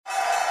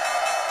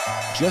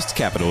Just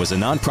Capital is a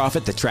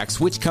nonprofit that tracks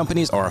which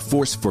companies are a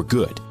force for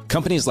good.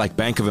 Companies like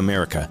Bank of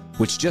America,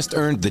 which just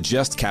earned the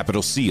Just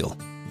Capital seal.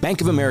 Bank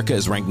of America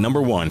is ranked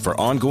 #1 for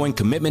ongoing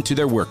commitment to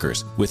their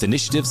workers with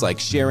initiatives like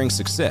Sharing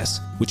Success,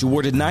 which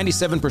awarded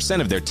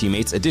 97% of their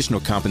teammates additional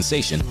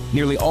compensation,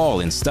 nearly all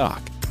in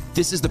stock.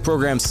 This is the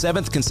program's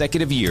 7th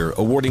consecutive year,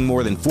 awarding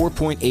more than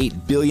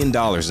 $4.8 billion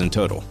in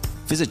total.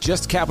 Visit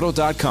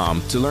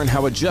JustCapital.com to learn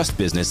how a just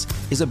business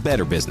is a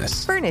better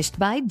business. Furnished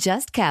by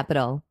Just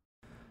Capital.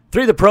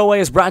 3 The Pro Way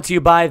is brought to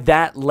you by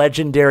That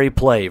Legendary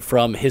Play.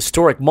 From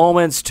historic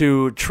moments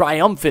to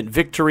triumphant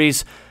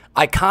victories,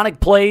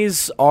 iconic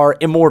plays are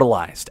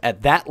immortalized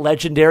at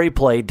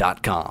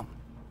thatlegendaryplay.com.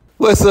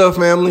 What's up,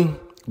 family?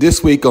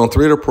 This week on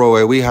 3 The Pro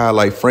Way, we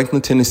highlight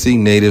Franklin, Tennessee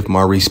native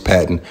Maurice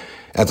Patton.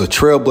 As a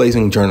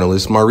trailblazing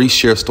journalist, Maurice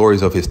shares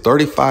stories of his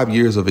 35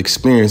 years of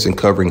experience in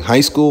covering high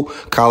school,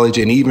 college,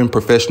 and even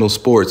professional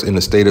sports in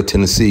the state of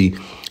Tennessee,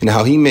 and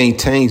how he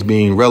maintains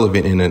being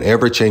relevant in an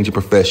ever-changing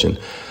profession.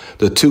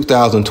 The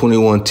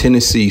 2021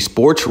 Tennessee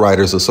Sports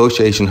Writers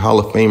Association Hall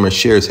of Famer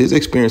shares his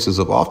experiences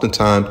of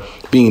oftentimes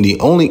being the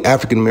only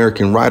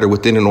African-American writer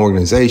within an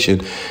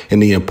organization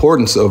and the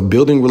importance of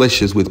building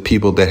relationships with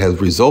people that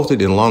has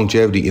resulted in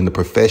longevity in the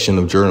profession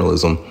of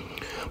journalism.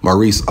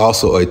 Maurice,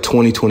 also a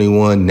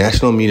 2021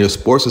 National Media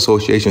Sports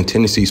Association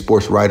Tennessee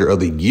Sports Writer of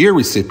the Year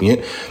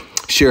recipient,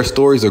 share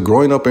stories of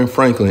growing up in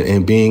Franklin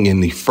and being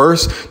in the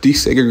first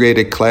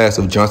desegregated class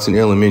of Johnson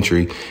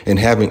Elementary and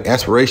having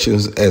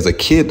aspirations as a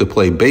kid to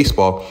play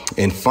baseball.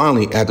 And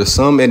finally, after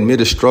some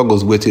admitted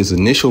struggles with his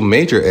initial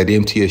major at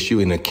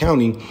MTSU in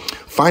accounting,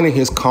 finding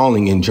his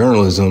calling in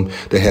journalism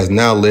that has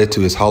now led to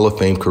his Hall of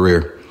Fame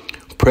career.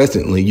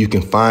 Presently, you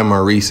can find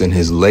Maurice in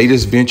his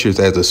latest ventures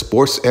as a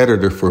sports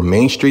editor for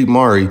Main Street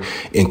Maury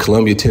in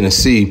Columbia,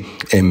 Tennessee,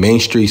 and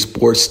Main Street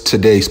Sports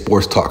Today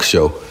sports talk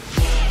show.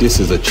 This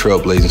is a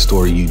trailblazing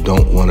story you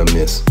don't want to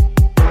miss.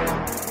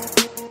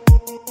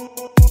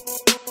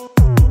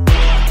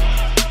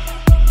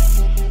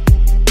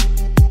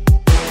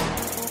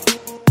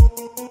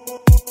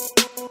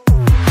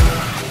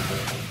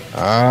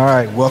 All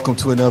right, welcome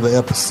to another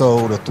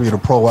episode of 3 The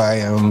Pro. I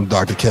am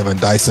Dr. Kevin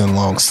Dyson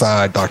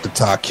alongside Dr.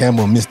 Todd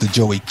Campbell, Mr.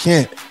 Joey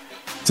Kent.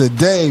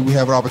 Today, we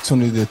have an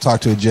opportunity to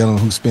talk to a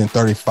gentleman who spent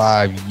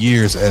 35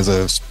 years as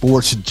a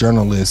sports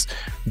journalist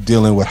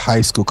dealing with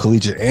high school,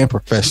 collegiate, and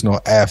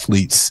professional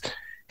athletes.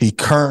 He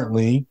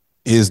currently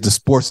is the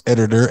sports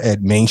editor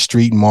at Main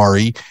Street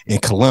Maury in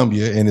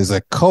Columbia and is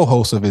a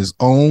co-host of his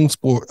own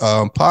sport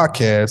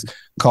podcast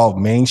called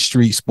Main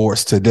Street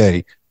Sports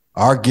Today.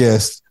 Our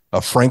guest, a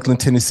Franklin,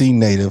 Tennessee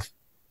native,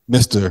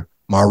 Mr.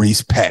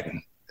 Maurice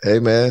Patton. Hey,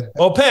 man.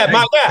 Oh, Pat,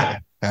 my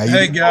guy.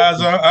 Hey, guys.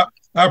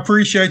 I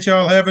appreciate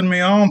y'all having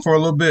me on for a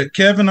little bit.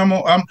 Kevin,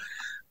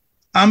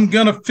 I'm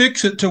gonna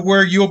fix it to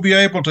where you'll be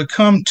able to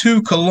come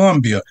to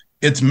Columbia.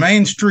 It's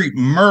Main Street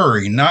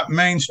Murray, not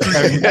Main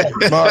Street.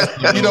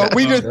 You know,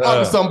 we just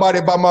talked to somebody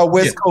about my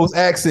West Coast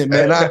accent,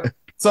 man.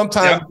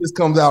 Sometimes it just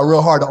comes out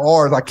real hard. The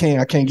R's, I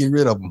can't get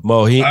rid of them.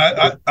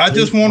 I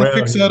just want to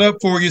fix that up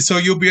for you so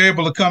you'll be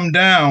able to come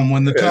down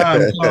when the time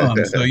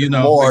comes. So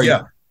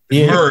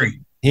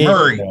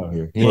Murray.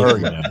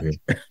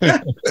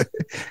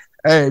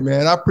 Hey,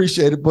 man, I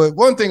appreciate it. But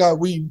one thing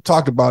we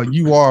talked about,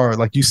 you are,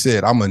 like you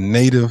said, I'm a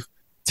native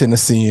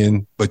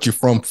Tennessean, but you're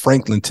from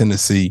Franklin,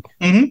 Tennessee.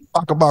 Mm-hmm.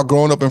 Talk about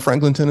growing up in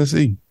Franklin,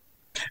 Tennessee.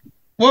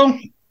 Well,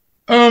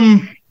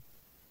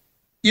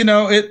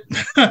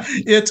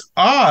 it's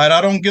odd.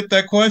 I don't get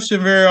that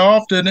question very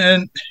often.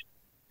 And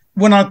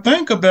when I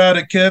think about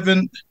it,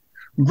 Kevin,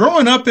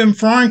 growing up in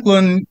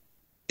Franklin,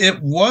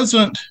 it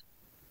wasn't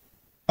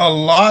a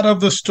lot of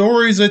the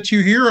stories that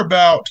you hear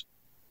about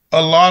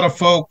a lot of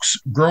folks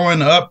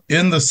growing up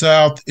in the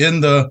South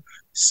in the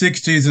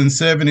 60s and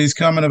 70s,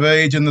 coming of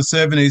age in the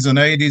 70s and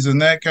 80s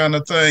and that kind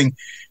of thing.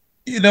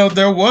 You know,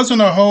 there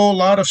wasn't a whole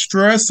lot of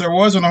stress. There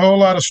wasn't a whole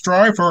lot of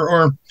strife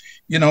or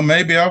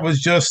maybe I was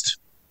just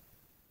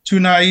too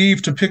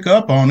naive to pick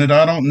up on it.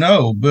 I don't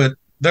know. But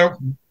there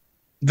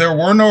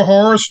were no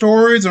horror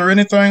stories or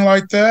anything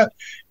like that.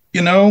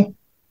 You know,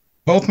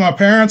 both my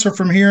parents are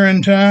from here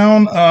in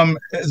town.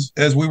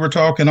 As we were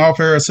talking off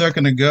air a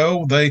second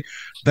ago,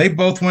 they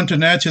both went to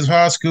Natchez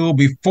High School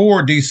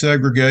before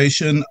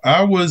desegregation.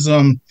 I was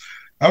in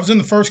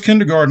the first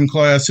kindergarten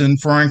class in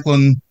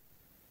Franklin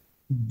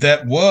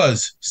that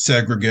was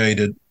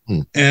segregated.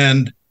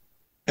 And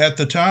at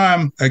the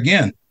time,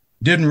 again,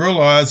 didn't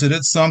realize that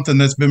it's something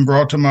that's been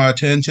brought to my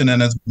attention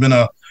and has been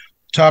a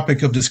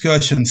topic of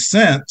discussion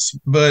since.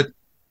 But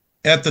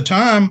at the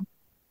time,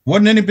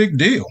 wasn't any big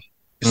deal.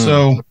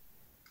 So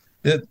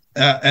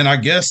and I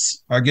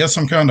guess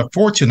I'm kind of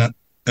fortunate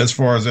as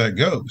far as that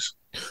goes.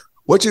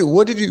 What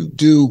did you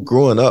do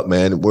growing up,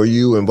 man? Were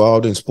you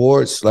involved in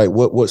sports? Like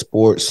what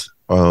sports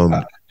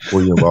were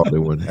you involved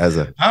in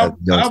I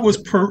was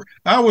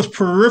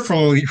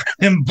peripherally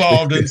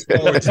involved in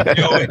sports,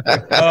 Joey,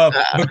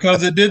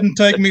 because it didn't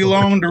take me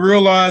long to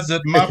realize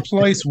that my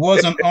place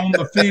wasn't on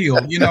the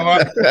field. You know,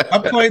 I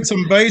played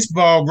some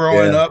baseball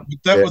growing up,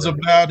 but that was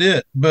about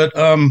it. But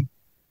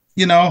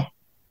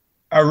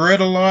I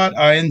read a lot.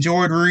 I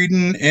enjoyed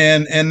reading,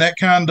 and that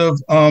kind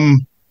of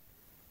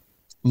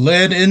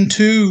led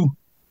into,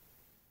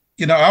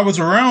 I was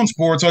around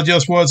sports. I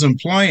just wasn't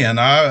playing.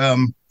 I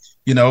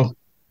you know,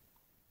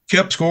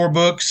 kept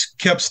scorebooks,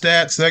 kept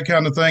stats, that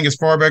kind of thing as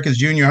far back as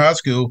junior high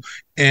school.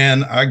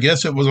 And I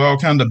guess it was all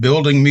kind of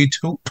building me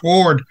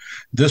toward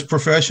this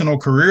professional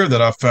career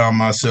that I found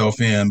myself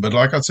in. But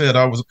like I said,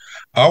 I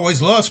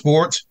always loved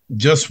sports,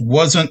 just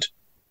wasn't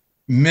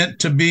meant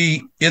to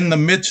be in the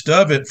midst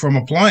of it from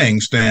a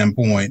playing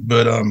standpoint.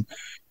 But,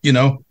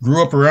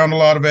 grew up around a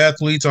lot of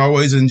athletes,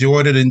 always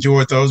enjoyed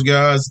those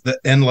guys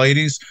and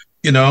ladies,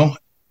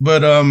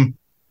 but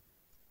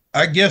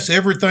I guess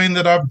everything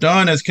that I've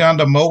done has kind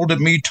of molded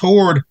me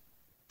toward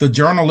the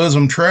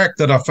journalism track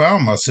that I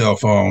found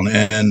myself on.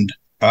 And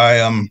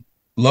I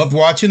loved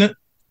watching it,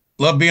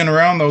 loved being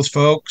around those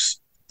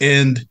folks.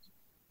 And,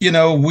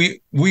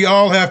 we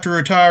all have to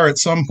retire at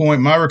some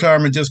point. My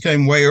retirement just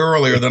came way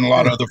earlier than a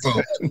lot of other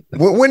folks.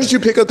 When did you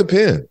pick up the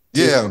pen?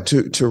 Yeah.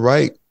 To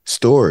write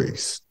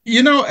stories?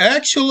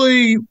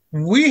 Actually,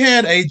 we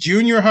had a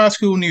junior high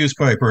school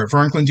newspaper at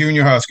Franklin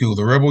Junior High School,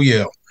 the Rebel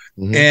Yell.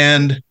 Mm-hmm.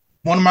 And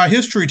one of my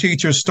history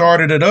teachers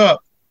started it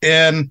up,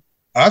 and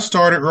I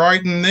started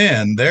writing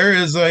then. There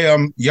is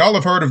y'all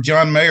have heard of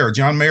John Mayer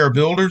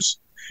Builders.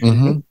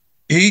 Mm-hmm.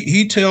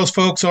 He tells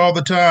folks all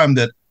the time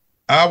that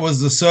I was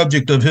the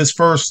subject of he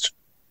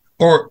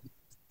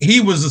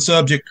was the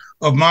subject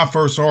of my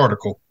first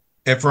article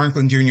at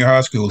Franklin Junior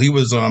High School. He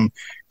was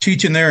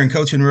teaching there and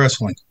coaching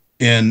wrestling.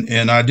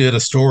 And I did a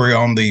story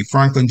on the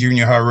Franklin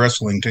Junior High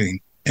wrestling team,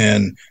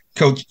 and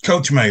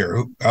Coach Mayer,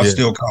 who I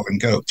still call him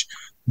Coach.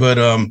 But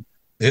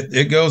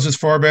it goes as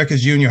far back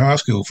as junior high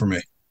school for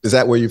me. Is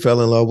that where you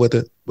fell in love with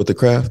it, with the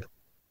craft?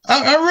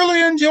 I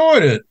really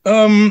enjoyed it.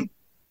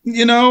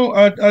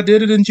 I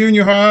did it in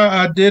junior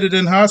high. I did it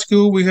in high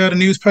school. We had a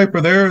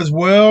newspaper there as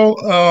well.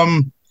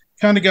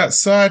 Kind of got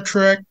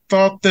sidetracked,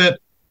 thought that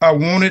I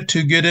wanted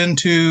to get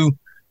into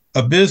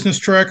a business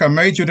track. I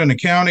majored in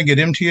accounting at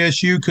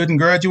MTSU, couldn't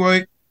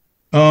graduate.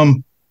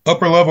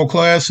 Upper level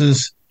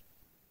classes,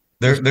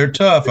 they're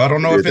tough. I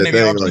don't know if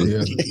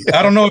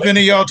any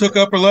of y'all took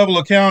upper level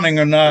accounting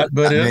or not,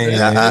 but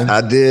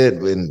I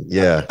did,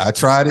 and I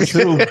tried it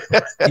too.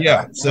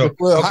 Yeah, so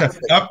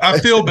I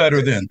feel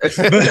better then.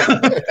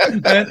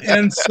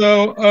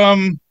 So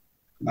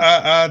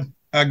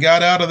I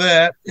got out of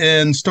that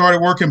and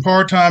started working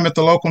part-time at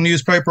the local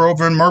newspaper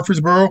over in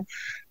Murfreesboro.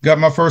 Got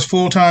my first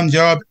full-time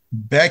job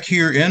back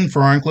here in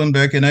Franklin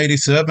back in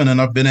 '87, and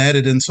I've been at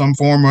it in some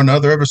form or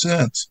another ever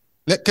since.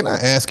 Can I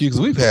ask you, because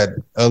we've had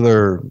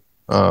other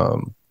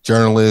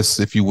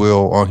journalists, if you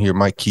will, on here,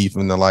 Mike Keefe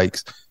and the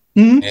likes,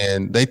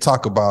 and he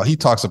talks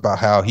about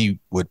how he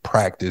would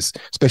practice,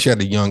 especially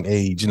at a young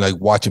age, and like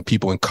watching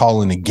people and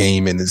calling the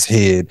game in his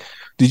head.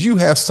 Did you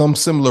have some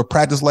similar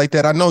practice like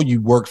that? I know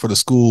you worked for the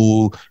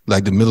school,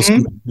 like the middle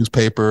school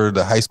newspaper,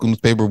 the high school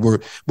newspaper.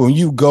 But when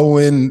you go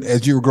in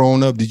as you were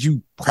growing up, did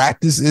you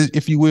practice,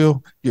 if you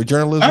will, your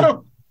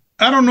journalism?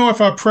 I don't know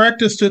if I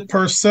practiced it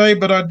per se,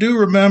 but I do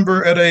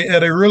remember at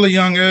a really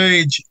young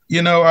age,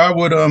 I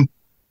would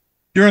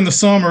during the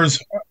summers,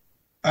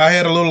 I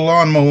had a little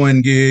lawn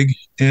mowing gig,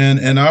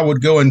 and I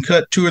would go and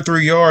cut 2 or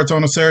 3 yards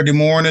on a Saturday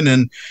morning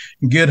and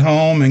get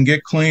home and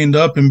get cleaned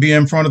up and be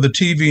in front of the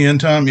TV in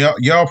time.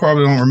 Y'all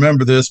probably don't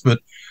remember this, but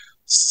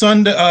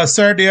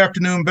Saturday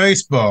afternoon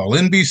baseball,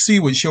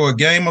 NBC would show a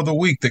game of the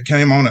week that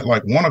came on at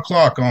like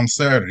 1:00 on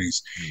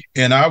Saturdays.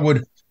 And I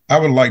would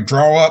like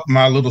draw up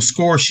my little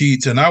score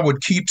sheets, and I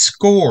would keep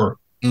score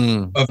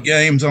of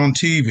games on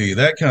TV,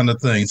 that kind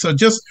of thing. So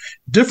just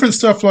different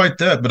stuff like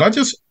that. But I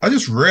just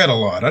read a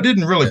lot. I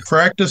didn't really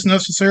practice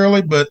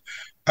necessarily, but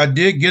I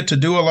did get to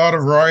do a lot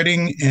of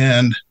writing.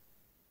 And,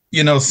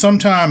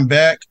 sometime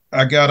back,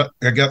 I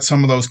got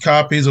some of those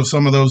copies of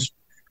some of those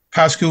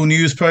high school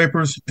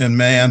newspapers, and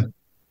man,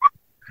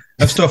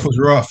 that stuff was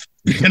rough,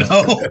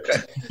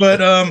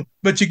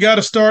 but you got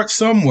to start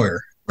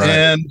somewhere. Right.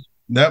 And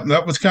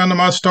that was kind of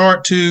my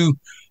start to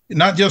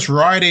not just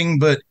writing,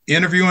 but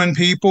interviewing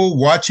people,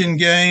 watching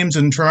games,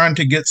 and trying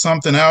to get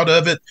something out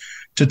of it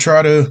to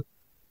try to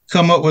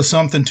come up with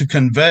something to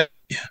convey.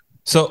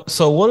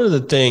 So one of the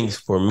things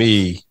for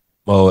me,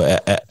 Mo,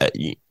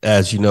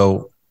 as you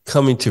know,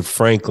 coming to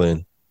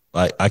Franklin,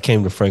 I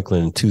came to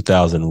Franklin in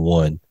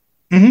 2001,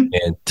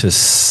 and to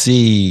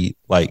see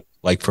like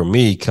for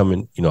me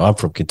coming, I'm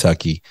from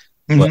Kentucky,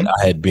 but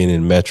I had been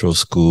in metro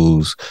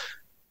schools,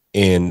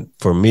 and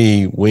for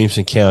me,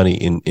 Williamson County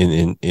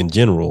in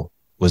general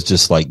was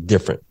just like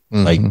different.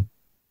 Like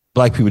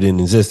Black people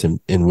didn't exist in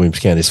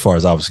Williamson County as far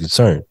as I was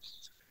concerned.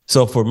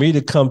 So for me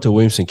to come to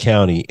Williamson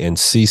County and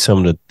see some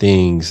of the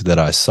things that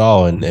I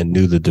saw and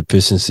knew the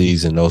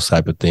deficiencies and those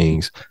type of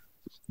things,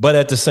 but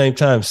at the same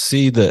time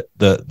see the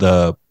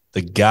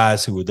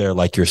guys who were there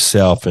like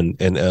yourself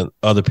and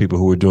other people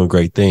who were doing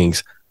great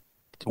things.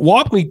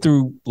 Walk me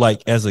through,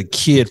 like, as a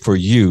kid for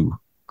you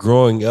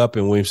growing up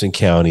in Williamson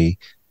County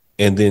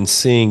and then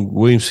seeing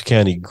Williamson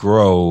County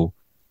grow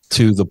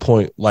to the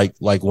point like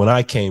when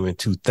I came in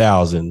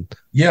 2000.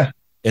 Yeah.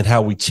 and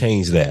how we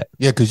change that.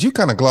 Yeah, because you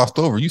kind of glossed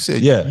over. You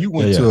said you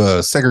went yeah. to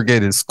a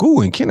segregated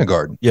school in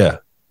kindergarten. Yeah.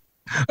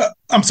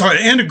 I'm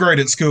sorry,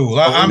 integrated school.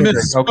 I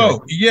misspoke.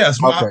 Okay. Yes,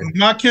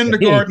 my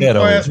kindergarten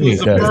class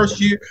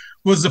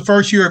was the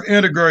first year of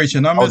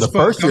integration. I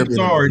misspoke. I'm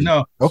sorry.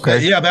 No.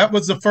 Okay. Yeah, that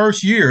was the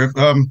first year.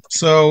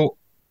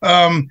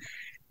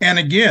 And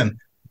again,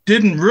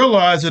 didn't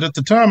realize it at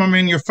the time. I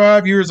mean, you're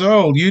 5 years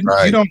old. You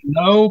don't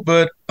know,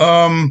 but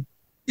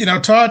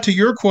Todd, to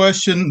your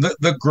question,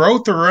 the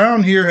growth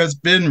around here has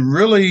been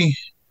really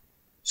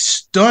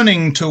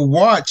stunning to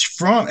watch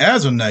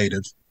as a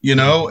native,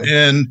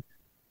 and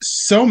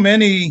so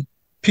many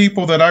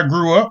people that I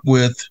grew up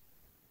with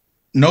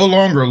no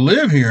longer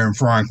live here in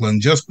Franklin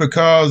just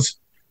because,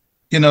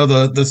 the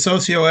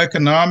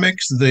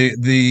socioeconomics,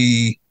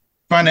 the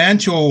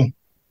financial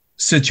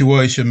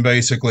situation,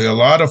 basically. A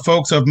lot of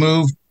folks have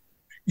moved,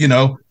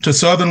 to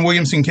southern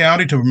Williamson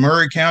County, to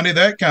Murray County,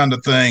 that kind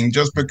of thing,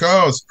 just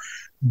because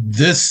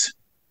this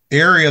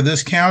area,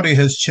 this county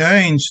has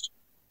changed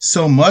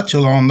so much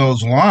along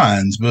those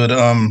lines. But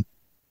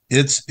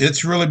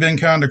it's really been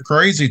kind of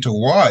crazy to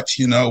watch,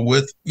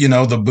 with,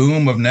 the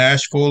boom of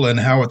Nashville and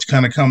how it's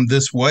kind of come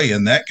this way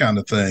and that kind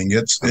of thing.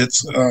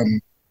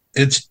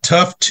 It's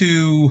tough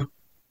to,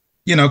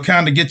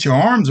 kind of get your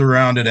arms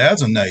around it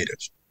as a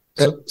native.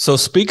 So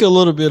speak a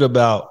little bit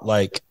about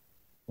like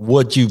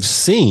what you've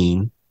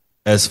seen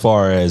as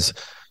far as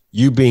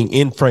you being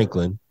in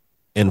Franklin,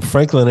 and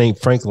Franklin ain't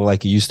Franklin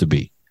like it used to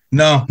be.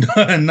 No,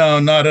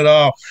 not at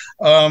all.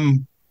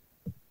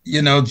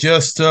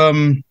 Just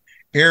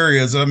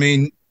areas. I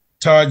mean,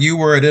 Todd, you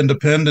were at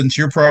Independence.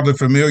 You're probably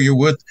familiar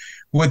with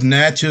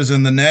Natchez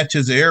and the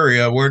Natchez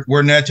area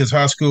where Natchez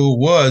High School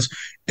was.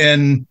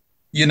 And,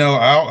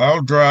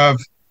 I'll drive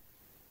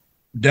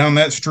down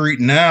that street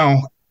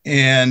now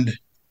and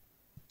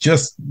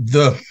just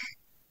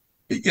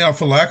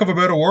for lack of a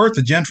better word,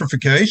 the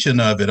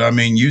gentrification of it. I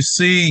mean, you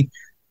see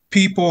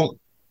people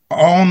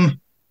on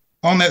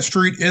that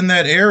street in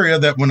that area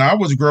that when I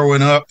was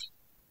growing up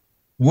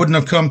wouldn't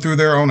have come through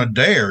there on a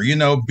dare.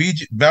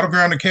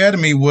 Battleground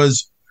Academy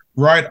was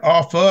right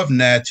off of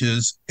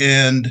Natchez,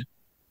 and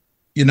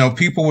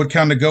people would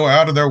kind of go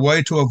out of their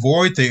way to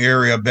avoid the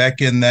area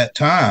back in that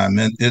time,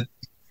 and it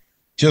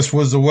just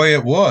was the way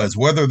it was.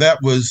 Whether that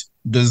was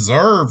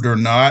deserved or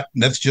not,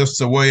 that's just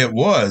the way it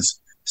was.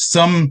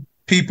 Some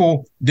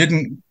people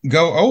didn't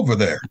go over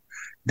there,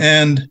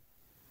 and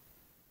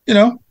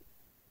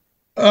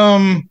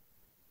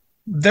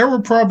there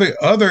were probably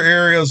other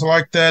areas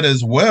like that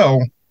as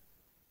well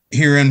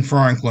here in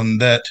Franklin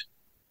that,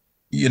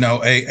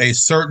 a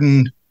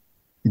certain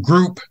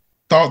group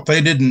thought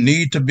they didn't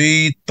need to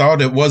be,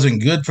 thought it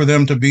wasn't good for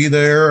them to be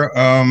there,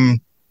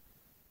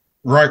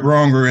 right,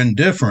 wrong, or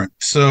indifferent.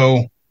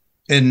 So,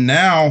 and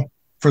now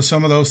for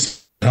some of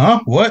those,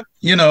 what?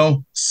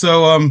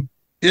 So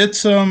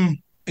it's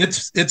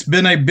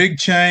been a big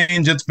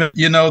change. It's been,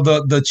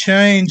 the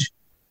change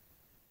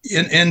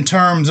in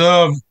terms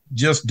of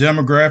just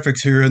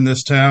demographics here in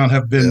this town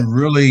have been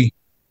really,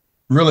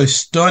 really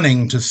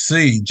stunning to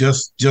see.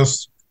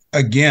 Just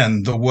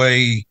again, the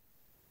way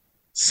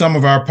some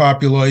of our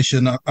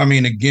population, I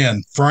mean,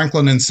 again,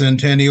 Franklin and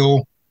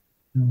Centennial,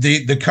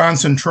 the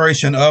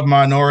concentration of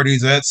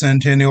minorities at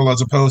Centennial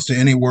as opposed to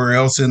anywhere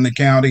else in the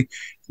county,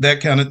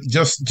 that kind of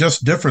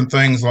just different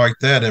things like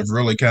that have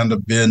really kind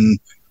of been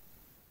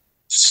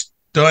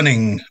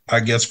stunning,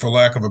 I guess, for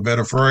lack of a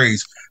better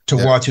phrase, to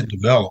watch it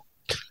develop.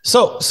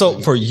 So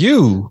for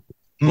you,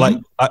 like,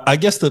 I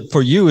guess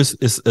for you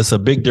it's a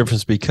big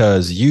difference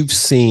because you've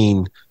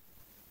seen,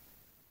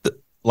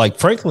 like,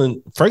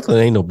 Franklin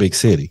ain't no big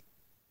city,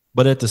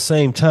 but at the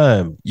same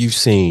time, you've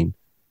seen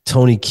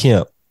Tony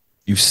Kemp,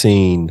 you've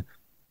seen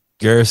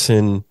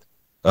Garrison,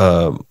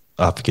 I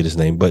forget his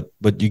name, but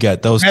you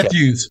got those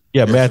Matthews.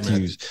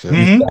 Matthews.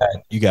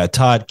 You got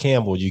Todd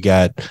Campbell, you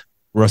got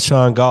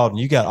Rashawn Galton,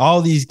 you got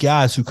all these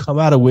guys who come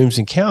out of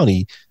Williamson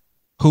County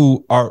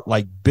who are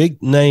like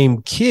big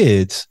name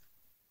kids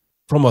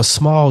from a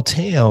small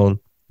town,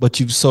 but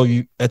you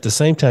at the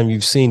same time,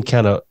 you've seen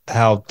kind of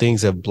how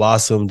things have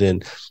blossomed,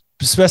 and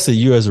especially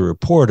you as a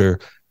reporter,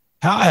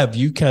 how have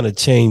you kind of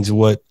changed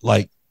what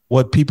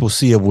people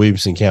see of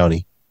Williamson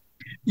County?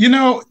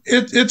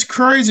 It's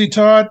crazy,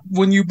 Todd,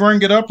 when you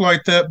bring it up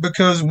like that,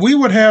 because we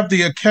would have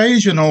the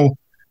occasional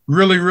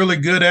really, really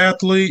good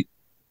athlete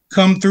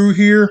come through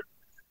here,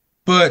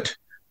 but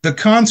the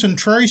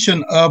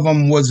concentration of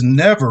them was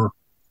never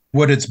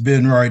what it's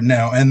been right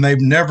now. And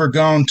they've never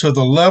gone to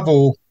the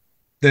level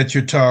that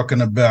you're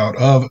talking about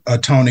of a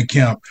Tony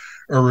Kemp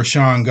or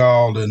Rashawn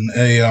Galton,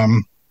 a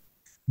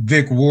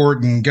Vic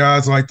Wharton,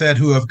 guys like that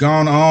who have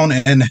gone on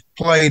and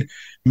played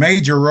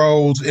major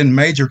roles in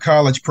major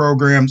college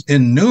programs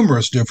in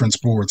numerous different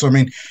sports. I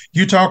mean,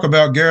 you talk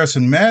about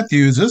Garrison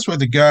Matthews, this was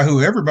the guy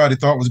who everybody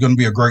thought was going to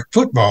be a great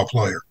football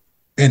player,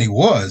 and he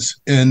was.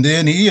 And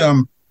then he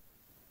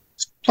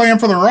playing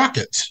for the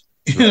Rockets,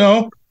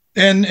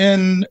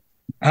 and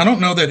I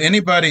don't know that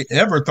anybody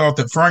ever thought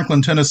that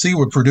Franklin, Tennessee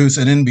would produce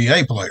an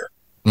NBA player.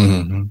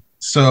 Mm-hmm.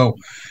 So,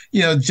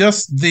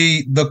 just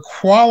the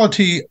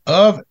quality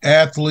of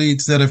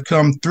athletes that have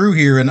come through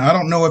here, and I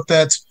don't know if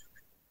that's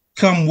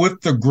come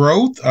with the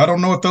growth. I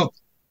don't know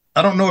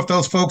if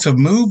those folks have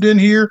moved in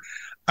here.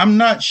 I'm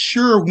not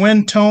sure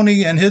when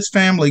Tony and his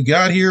family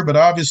got here, but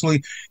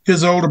obviously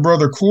his older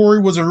brother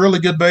Corey was a really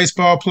good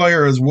baseball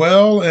player as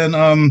well,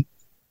 and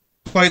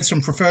played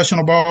some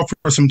professional ball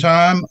for some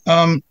time.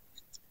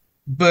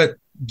 But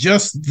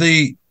just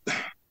the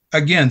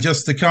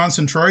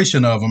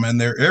concentration of them,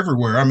 and they're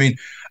everywhere. I mean,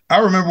 I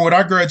remember when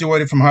I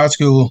graduated from high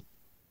school,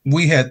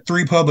 we had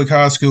 3 public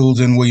high schools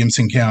in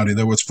Williamson County.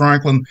 There was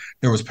Franklin,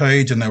 there was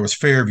Page, and there was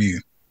Fairview.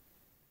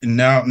 And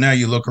now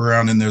you look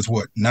around and there's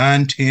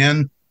 9,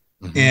 10,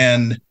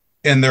 and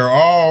they're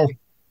all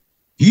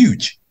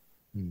huge,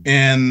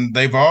 and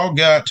they've all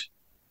got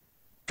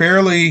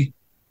fairly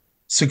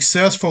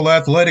successful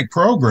athletic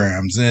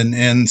programs,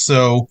 and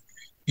so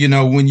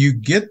when you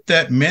get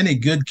that many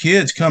good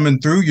kids coming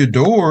through your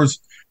doors,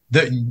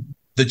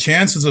 the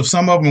chances of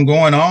some of them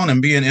going on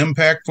and being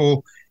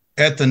impactful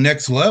at the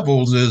next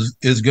levels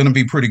is going to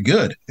be pretty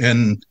good,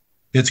 and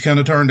it's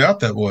kind of turned out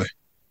that way.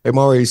 Hey,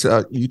 Maurice,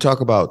 you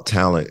talk about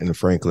talent in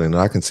Franklin, and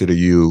I consider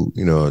you,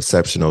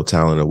 exceptional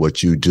talent at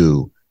what you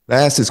do. I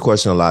ask this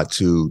question a lot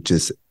to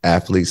just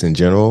athletes in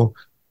general,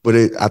 but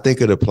I think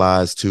it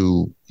applies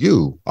to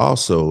you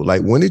also.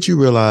 Like, when did you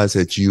realize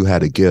that you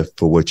had a gift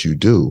for what you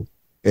do?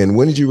 And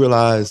when did you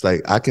realize,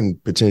 like, I can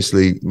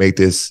potentially make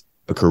this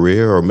a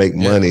career or make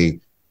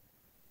money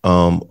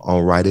on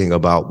writing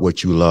about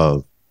what you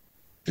love,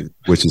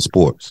 which is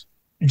sports?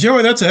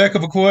 Joey, that's a heck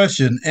of a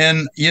question.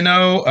 And,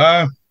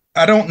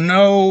 I don't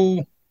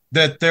know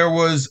that there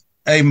was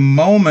a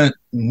moment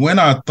when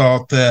I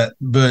thought that,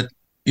 but,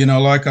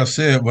 like I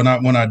said, when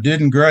I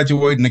didn't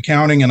graduate in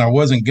accounting, and I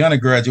wasn't going to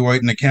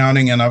graduate in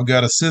accounting, and I've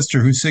got a sister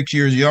who's 6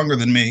 years younger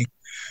than me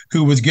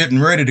who was getting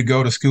ready to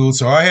go to school.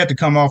 So I had to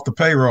come off the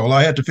payroll.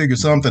 I had to figure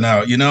something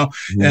out,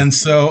 And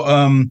so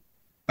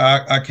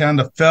I kind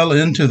of fell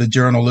into the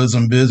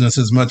journalism business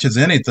as much as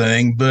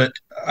anything. But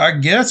I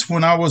guess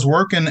when I was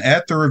working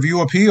at the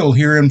Review-Appeal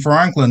here in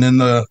Franklin in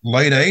the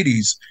late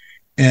 80s,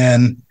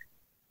 and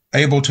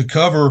able to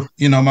cover,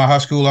 my high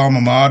school alma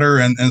mater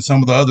and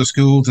some of the other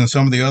schools and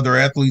some of the other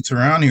athletes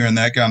around here and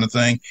that kind of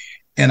thing.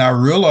 And I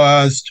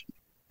realized,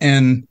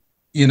 and,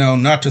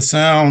 not to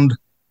sound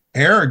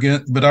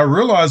arrogant, but I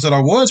realized that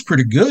I was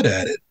pretty good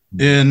at it.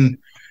 And,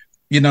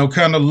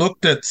 kind of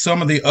looked at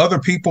some of the other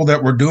people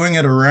that were doing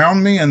it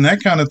around me and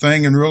that kind of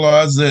thing, and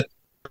realized that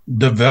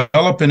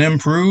develop and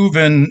improve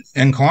and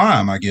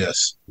climb, I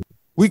guess.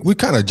 We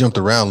kind of jumped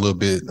around a little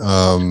bit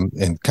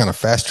and kind of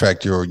fast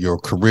tracked your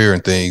career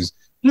and things.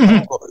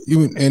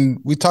 And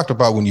we talked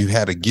about when you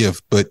had a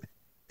gift, but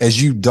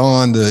as you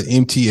donned the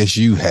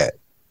MTSU hat,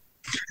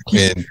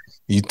 and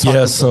you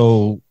talked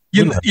so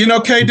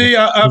KD,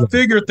 I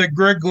figured that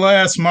Greg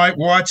Glass might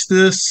watch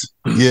this.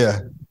 Yeah.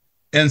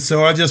 And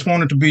so I just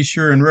wanted to be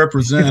sure and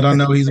represent. I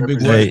know he's a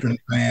big Western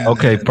fan.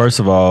 Okay, first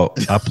of all,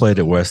 I played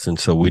at Western,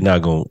 so we're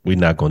not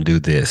gonna do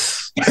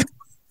this.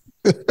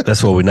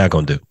 That's what we're not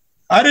gonna do.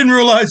 I didn't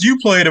realize you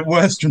played at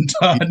Western,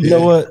 Todd. You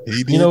know what?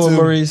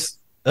 Maurice?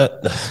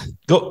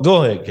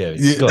 Go ahead,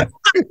 Kevin. Yeah. Go ahead.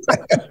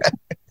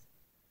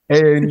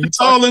 And it's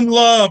all in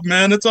love,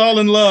 man. It's all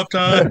in love,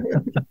 Todd.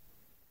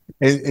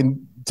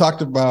 and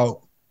talked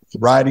about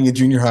riding in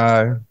junior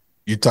high.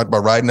 You talked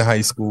about riding in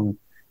high school.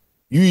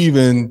 You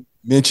even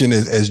mentioned,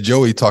 as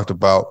Joey talked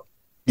about,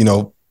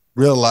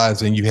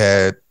 realizing you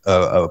had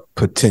a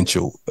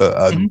potential,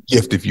 a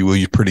gift, if you will.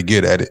 You're pretty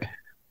good at it.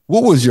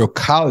 What was your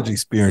college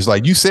experience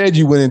like? You said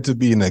you went into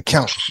being an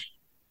accountant,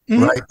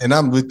 right? And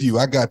I'm with you.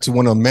 I got to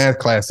one of the math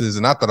classes,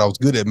 and I thought I was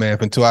good at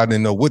math until I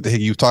didn't know what the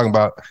heck you was talking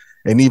about.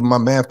 And even my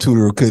math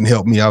tutor couldn't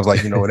help me. I was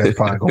like, that's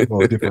fine.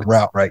 Go a different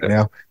route right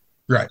now.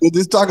 Right. So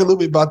just talk a little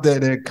bit about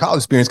that college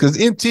experience, because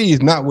MT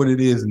is not what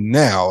it is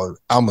now.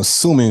 I'm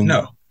assuming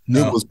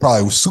it was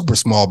probably super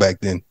small back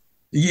then.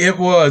 It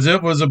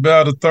was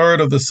about a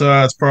third of the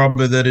size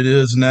probably that it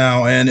is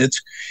now. And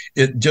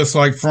it just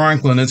like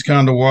Franklin, it's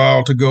kind of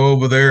wild to go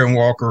over there and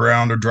walk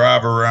around or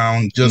drive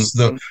around, just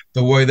the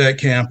way that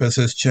campus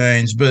has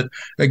changed. But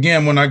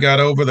again, when I got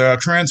over there, I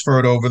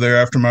transferred over there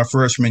after my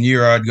freshman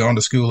year. I'd gone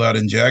to school out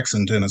in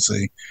Jackson,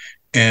 Tennessee,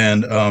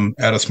 and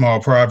at a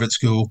small private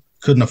school,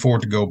 couldn't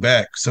afford to go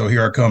back. So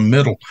here I come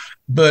middle.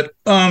 But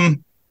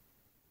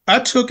I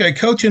took a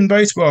coaching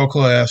baseball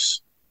class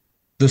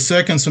the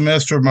second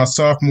semester of my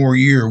sophomore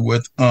year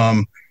with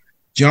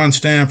John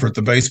Stanford,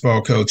 the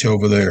baseball coach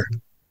over there,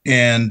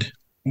 and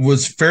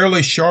was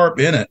fairly sharp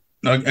in it.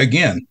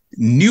 Again,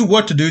 knew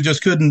what to do,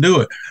 just couldn't do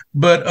it.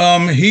 But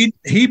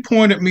he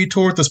pointed me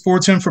toward the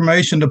sports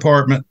information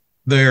department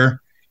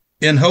there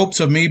in hopes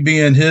of me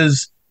being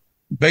his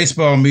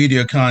baseball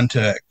media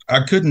contact. I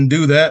couldn't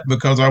do that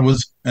because I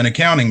was an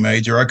accounting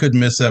major. I couldn't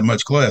miss that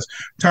much class.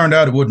 Turned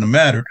out it wouldn't have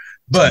mattered.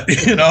 But,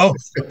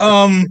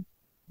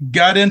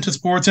 got into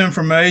sports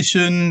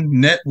information,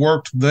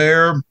 networked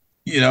there,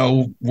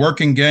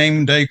 working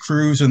game day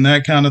crews and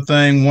that kind of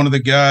thing. One of the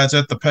guys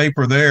at the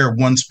paper there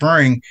one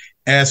spring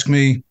asked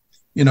me,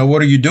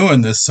 what are you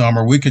doing this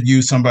summer? We could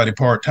use somebody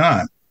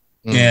part-time.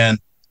 And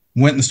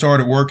went and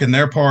started working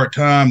there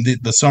part-time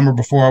the summer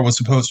before I was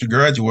supposed to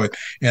graduate.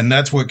 And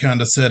that's what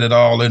kind of set it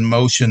all in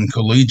motion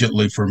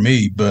collegiately for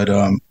me. But,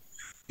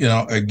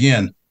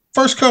 again,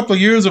 first couple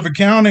of years of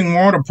accounting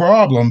weren't a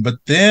problem, but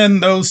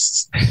then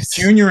those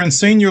junior and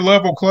senior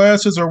level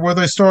classes are where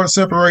they start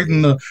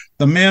separating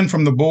the men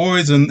from the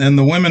boys and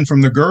the women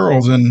from the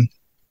girls. And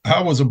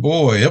I was a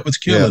boy. It was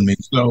killing me.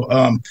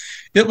 So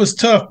it was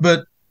tough,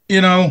 but,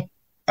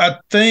 I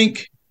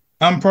think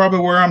I'm probably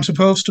where I'm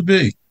supposed to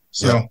be.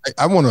 So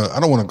I don't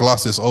want to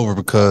gloss this over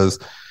because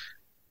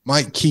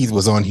Mike Keith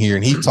was on here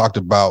and he talked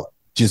about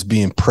just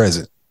being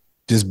present,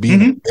 just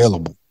being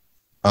available.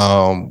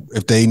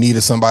 If they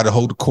needed somebody to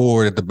hold the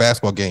cord at the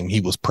basketball game, he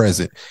was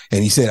present.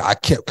 And he said, I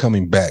kept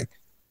coming back.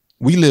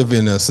 We live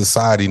in a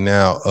society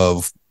now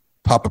of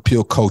pop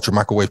appeal culture,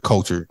 microwave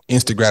culture,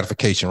 instant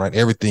gratification, right?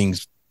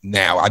 Everything's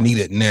now. I need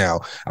it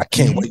now. I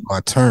can't wait my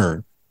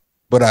turn.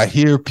 But I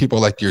hear people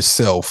like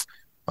yourself,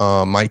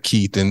 Mike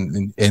Keith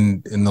and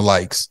the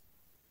likes,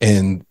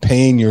 and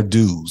paying your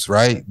dues,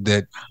 right?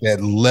 That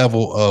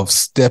level of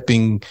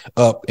stepping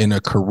up in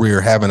a career,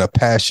 having a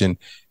passion.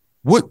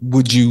 What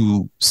would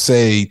you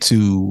say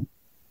to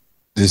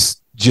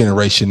this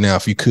generation now,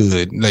 if you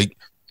could, like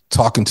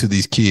talking to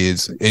these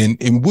kids,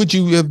 and would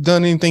you have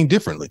done anything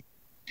differently?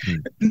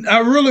 I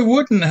really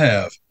wouldn't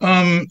have.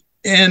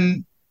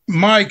 And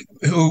Mike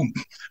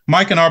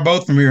and I are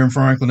both from here in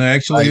Franklin.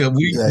 Actually,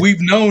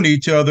 we've known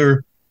each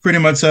other pretty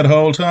much that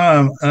whole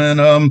time,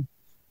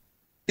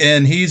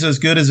 and he's as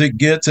good as it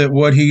gets at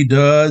what he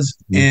does.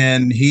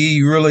 And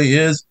he really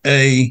is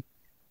a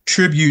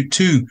tribute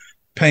to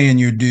paying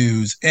your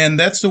dues. And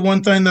that's the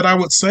one thing that I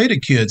would say to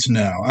kids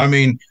now. I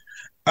mean,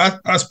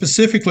 I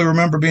specifically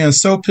remember being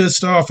so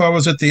pissed off. I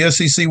was at the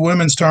SEC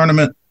women's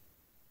tournament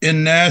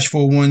in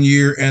Nashville one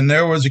year, and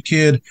there was a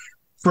kid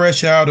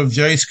fresh out of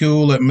J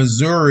school at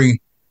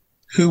Missouri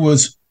who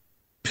was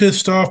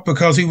pissed off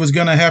because he was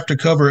going to have to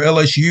cover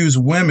LSU's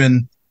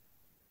women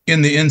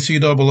in the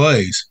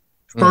NCAAs.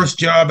 First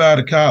job out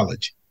of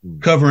college,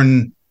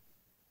 covering,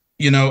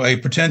 a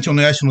potential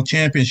national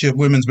championship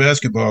women's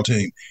basketball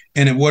team.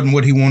 And it wasn't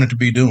what he wanted to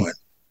be doing.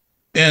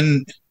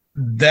 And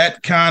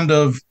that kind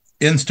of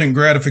instant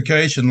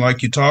gratification,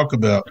 like you talk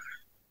about,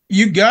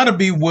 you got to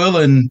be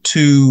willing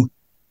to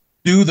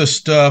do the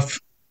stuff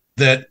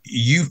that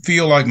you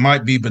feel like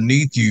might be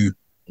beneath you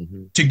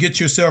to get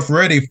yourself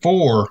ready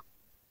for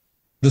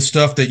the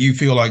stuff that you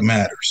feel like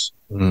matters.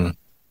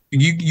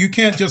 You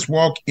can't just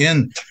walk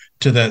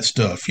into that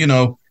stuff.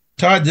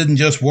 Todd didn't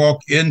just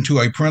walk into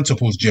a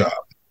principal's job.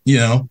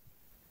 You've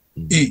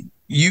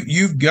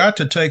got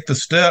to take the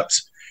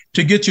steps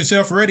to get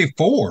yourself ready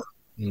for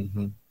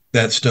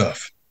that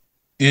stuff,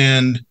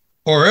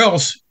 or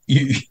else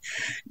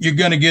you're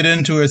going to get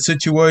into a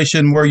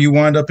situation where you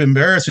wind up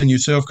embarrassing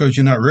yourself because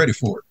you're not ready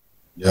for it.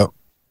 Yep.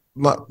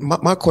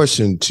 My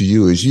question to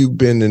you is, you've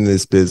been in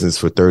this business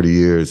for 30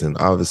 years, and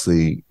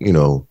obviously,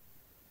 you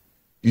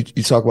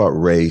talk about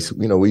race.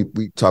 We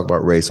talk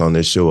about race on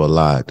this show a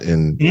lot,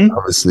 and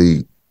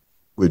obviously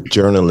with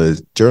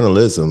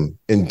journalism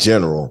in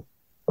general,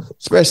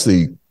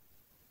 especially,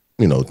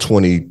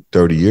 20,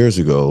 30 years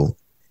ago,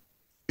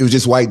 it was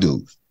just white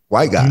dudes,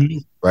 white guys,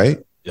 right?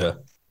 Yeah.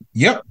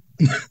 Yep.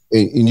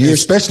 And you're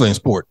especially in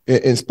sport.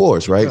 In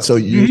sports, right? Yeah. So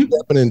you're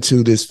stepping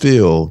into this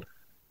field,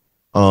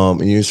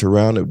 and you're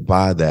surrounded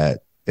by that.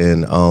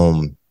 And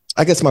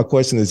I guess my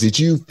question is, did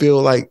you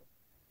feel like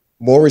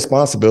more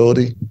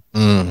responsibility?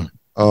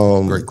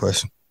 Great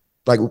question.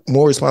 Like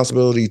more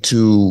responsibility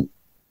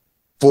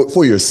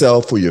for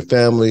yourself, for your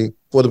family,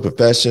 for the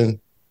profession.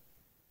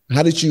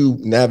 How did you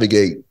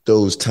navigate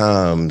those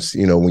times,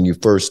 when you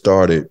first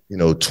started,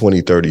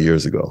 20, 30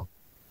 years ago?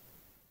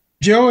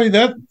 Joey,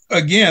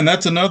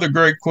 that's another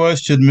great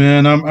question,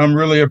 man. I'm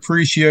really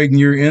appreciating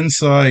your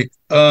insight.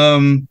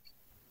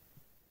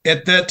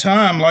 At that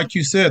time, like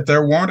you said,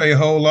 there weren't a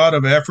whole lot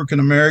of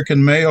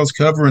African-American males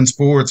covering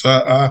sports.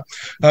 I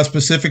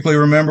specifically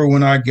remember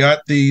when I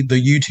got the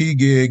UT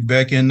gig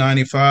back in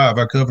 95,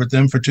 I covered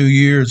them for 2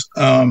 years.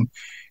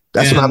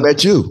 That's when I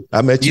met you.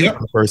 I met you for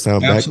the first time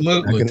back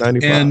in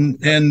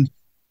 95.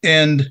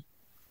 And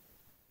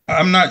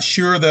I'm not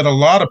sure that a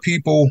lot of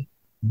people,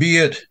 be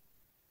it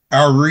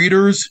our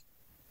readers,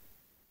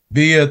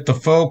 be it the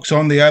folks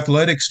on the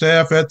athletic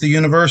staff at the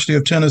University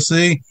of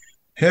Tennessee,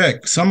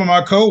 heck, some of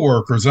my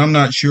coworkers, I'm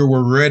not sure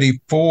were ready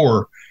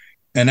for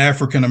an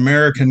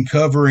African-American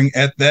covering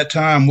at that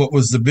time what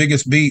was the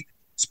biggest beat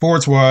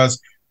sports-wise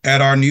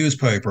at our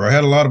newspaper. I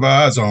had a lot of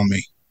eyes on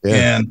me.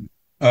 Yeah. And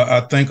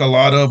I think a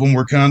lot of them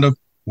were kind of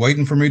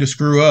waiting for me to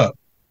screw up,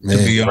 to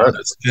be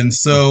honest. And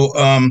so,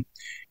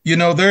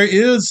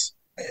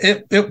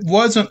 it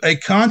wasn't a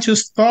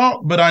conscious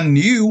thought, but I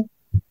knew,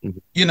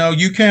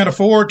 you can't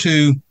afford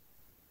to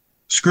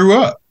screw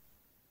up,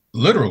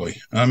 literally.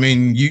 I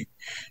mean,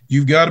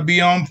 you've got to be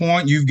on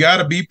point. You've got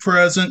to be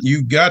present.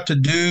 You've got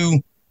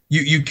to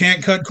you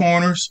can't cut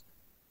corners.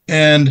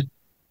 And,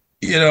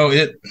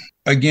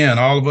 again,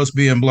 all of us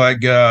being black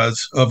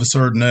guys of a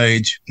certain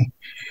age,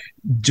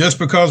 just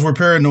because we're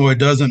paranoid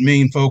doesn't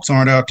mean folks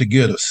aren't out to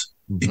get us,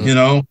 you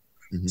know?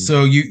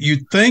 So you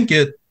think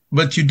it,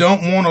 but you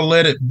don't want to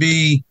let it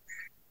be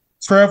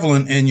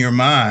prevalent in your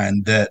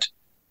mind that,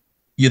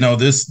 you know,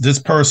 this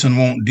person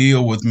won't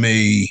deal with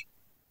me.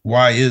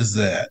 Why is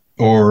that?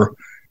 Or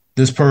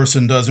this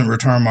person doesn't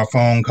return my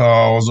phone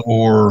calls,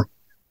 or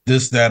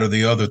this, that, or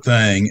the other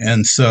thing.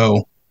 And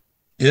so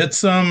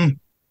it's, and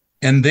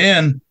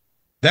then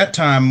that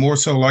time more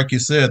so, like you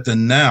said,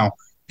 than now,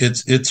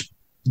 it's,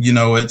 you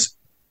know, it's,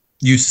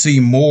 you see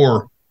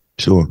more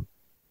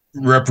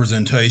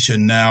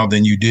representation now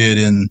than you did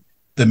in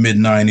the mid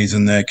 90s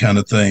and that kind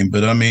of thing.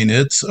 But I mean,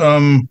 it's,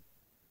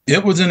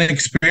 it was an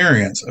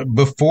experience.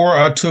 Before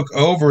I took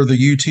over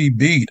the UT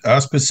beat, I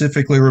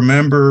specifically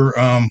remember,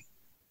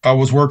 I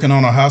was working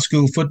on a high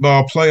school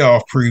football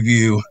playoff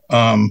preview,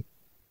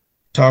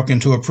 talking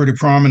to a pretty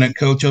prominent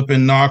coach up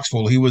in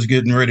Knoxville. He was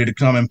getting ready to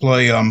come and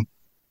play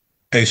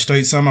a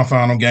state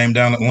semifinal game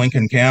down at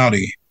Lincoln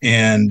County,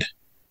 and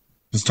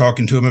was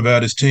talking to him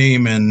about his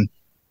team, and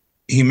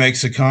he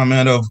makes a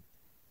comment of,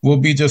 we'll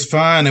be just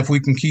fine if we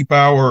can keep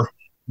our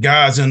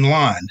guys in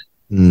line.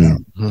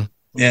 Mm-hmm.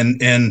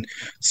 And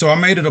so I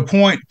made it a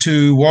point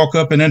to walk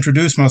up and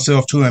introduce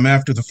myself to him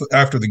after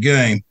the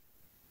game,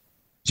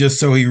 just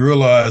so he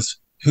realized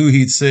who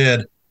he'd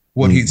said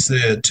what he'd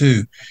said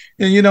too.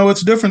 And, you know,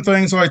 it's different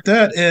things like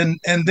that. And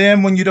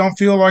then when you don't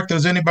feel like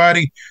there's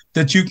anybody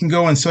that you can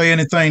go and say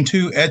anything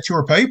to at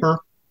your paper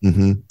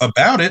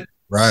about it,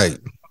 right?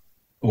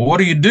 What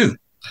do you do?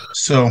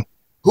 So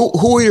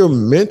who are your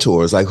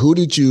mentors? Like, who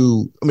did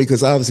you, I mean,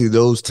 because obviously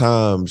those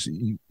times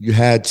you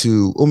had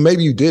to, or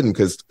maybe you didn't,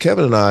 because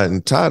Kevin and I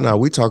and Todd and I,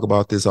 we talk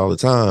about this all the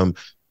time.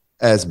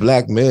 As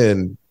Black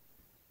men,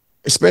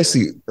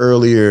 especially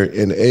earlier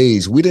in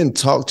age, we didn't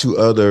talk to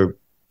other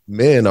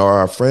men or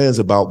our friends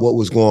about what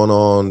was going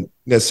on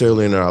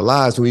necessarily in our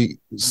lives. We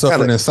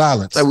suffering in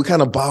silence. Like, we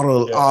kind of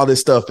bottled all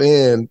this stuff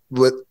in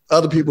with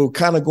other people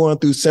kind of going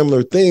through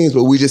similar things,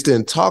 but we just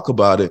didn't talk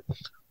about it.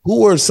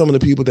 Who are some of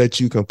the people that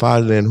you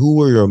confided in? Who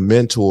were your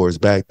mentors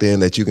back then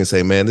that you can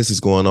say, man, this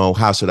is going on,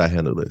 how should I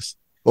handle this?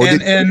 Or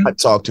did you not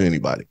talk to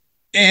anybody?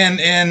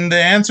 And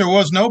the answer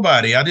was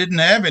nobody. I didn't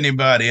have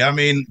anybody. I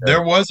mean,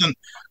 there wasn't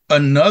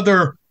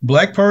another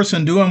Black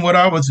person doing what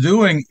I was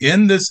doing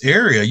in this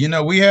area. You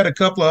know, we had a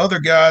couple of other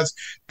guys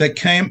that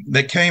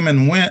came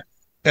and went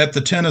at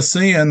the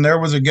Tennessean. There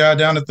was a guy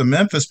down at the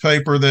Memphis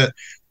paper that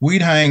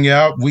we'd hang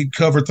out. We'd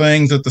cover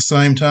things at the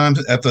same time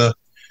at the,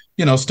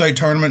 you know, state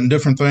tournament and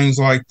different things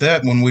like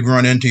that, when we'd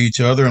run into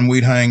each other and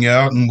we'd hang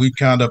out and we'd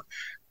kind of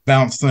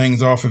bounce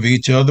things off of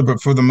each other.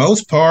 But for the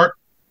most part,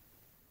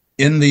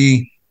 in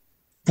the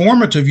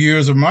formative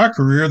years of my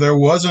career, there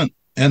wasn't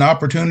an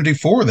opportunity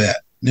for that.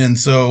 And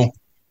so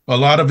a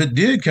lot of it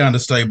did kind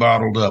of stay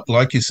bottled up,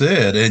 like you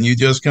said, and you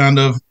just kind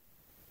of,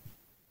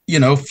 you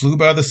know, flew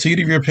by the seat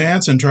of your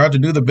pants and tried to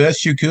do the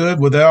best you could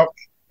without,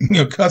 you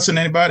know, cussing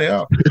anybody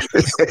out.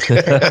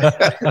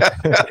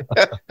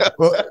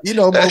 Well, you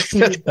know, I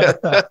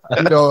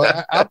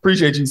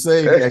appreciate you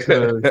saying that,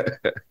 because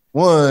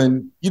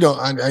one, you know,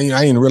 I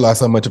didn't realize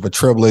how much of a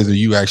trailblazer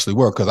you actually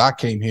were, because I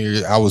came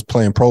here, I was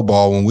playing pro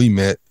ball when we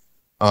met,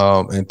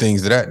 and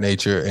things of that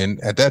nature. And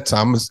at that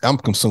time, I'm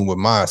consumed with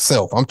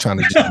myself. I'm trying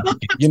to,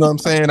 you know what I'm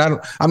saying?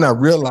 I'm not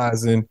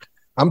realizing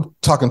I'm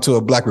talking to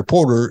a Black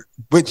reporter,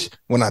 which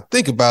when I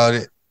think about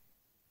it,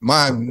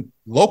 my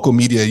local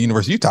media at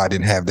University of Utah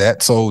didn't have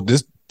that. So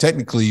this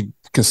technically,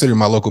 considering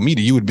my local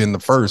media, you would have been the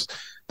first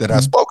that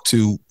I spoke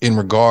to in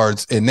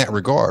that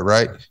regard,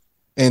 right?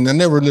 And I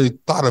never really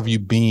thought of you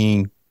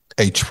being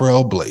a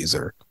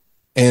trailblazer.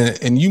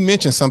 And you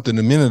mentioned something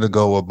a minute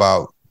ago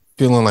about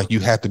feeling like you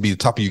have to be the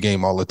top of your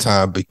game all the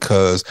time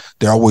because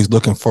they're always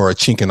looking for a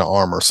chink in the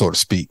armor, so to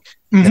speak.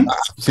 And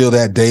I feel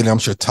that daily. I'm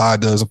sure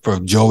Todd does, for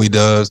Joey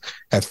does,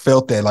 have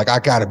felt that, like, I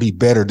got to be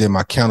better than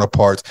my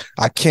counterparts.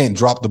 I can't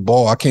drop the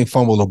ball. I can't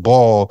fumble the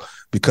ball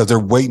because they're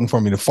waiting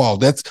for me to fall.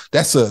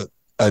 That's a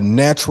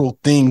natural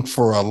thing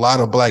for a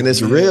lot of Black. And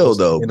it's real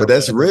though, but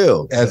that's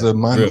real. As a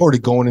minority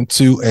going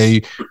into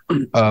a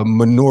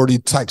minority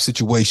type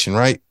situation,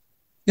 right?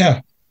 Yeah.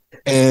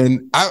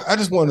 And I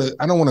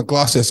don't want to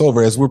gloss this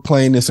over as we're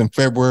playing this in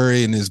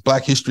February and it's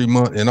Black History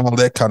Month and all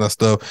that kind of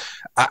stuff.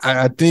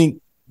 I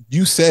think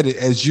you said it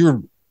as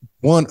you're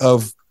one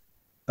of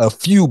a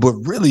few, but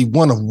really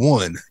one of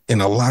one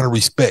in a lot of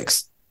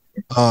respects.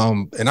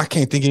 And I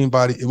can't think of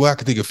anybody. Well, I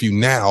can think of a few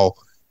now.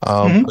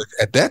 But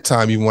at that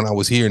time, even when I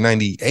was here in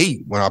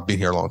 98, when I've been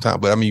here a long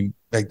time, but I mean,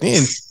 back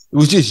then it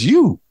was just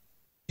you.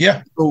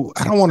 Yeah. So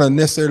I don't want to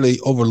necessarily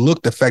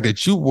overlook the fact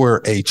that you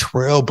were a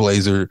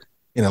trailblazer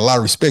in a lot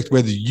of respects,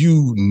 whether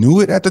you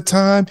knew it at the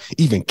time,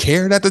 even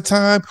cared at the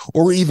time,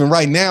 or even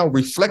right now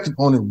reflecting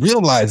on it,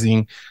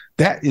 realizing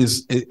that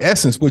is in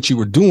essence what you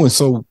were doing.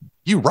 So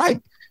you're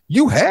right.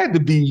 You had to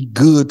be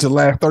good to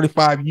last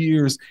 35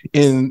 years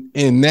in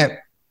that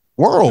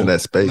world, in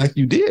that space, like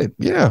you did.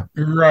 Yeah.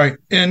 Right.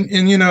 And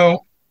you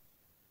know,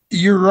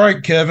 you're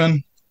right,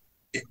 Kevin.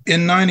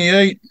 In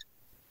 98,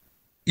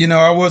 you know,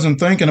 I wasn't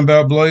thinking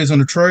about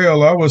blazing a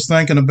trail. I was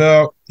thinking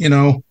about, you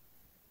know,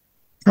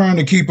 trying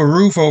to keep a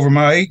roof over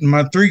my 8 and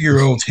my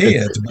 3-year-old's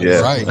heads. Yeah.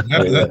 Right.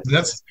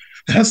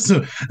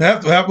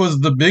 That was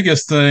the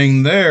biggest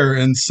thing there.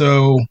 And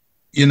so,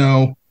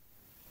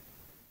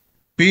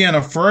 being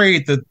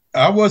afraid that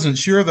I wasn't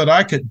sure that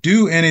I could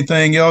do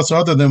anything else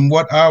other than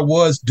what I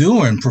was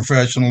doing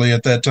professionally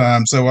at that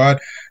time. So I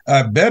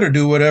better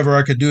do whatever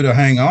I could do to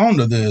hang on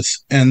to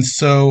this. And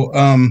so,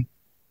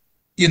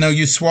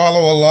 you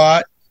swallow a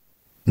lot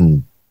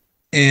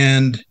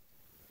and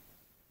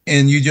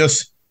you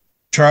just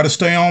try to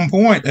stay on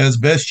point as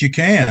best you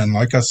can.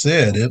 Like I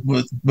said,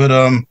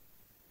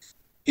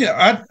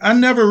 I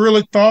never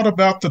really thought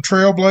about the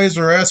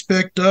trailblazer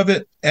aspect of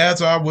it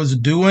as I was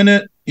doing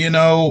it.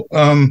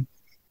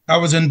 I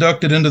was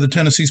inducted into the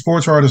Tennessee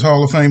Sports Writers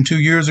Hall of Fame 2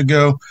 years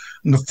ago.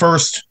 I'm the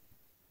first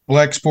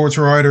Black sports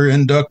writer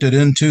inducted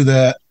into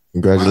that.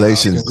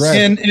 Congratulations. Wow.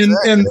 And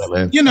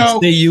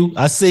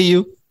I see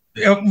you.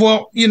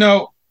 Well,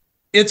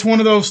 it's one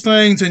of those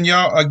things, and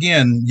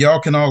y'all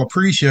can all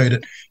appreciate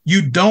it.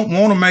 You don't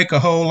want to make a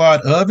whole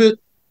lot of it,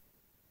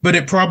 but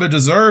it probably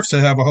deserves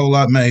to have a whole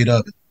lot made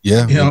of it.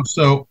 Yeah.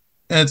 So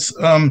it's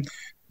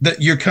that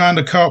you're kind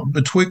of caught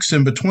betwixt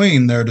and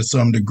between there to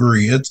some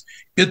degree.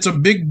 It's a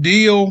big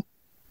deal,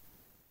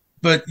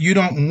 but you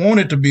don't want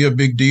it to be a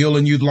big deal,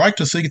 and you'd like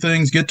to see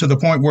things get to the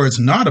point where it's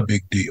not a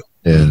big deal.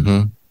 Yeah.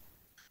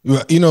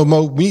 Mm-hmm.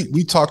 Mo,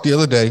 we talked the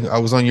other day. I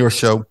was on your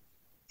show,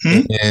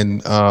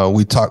 and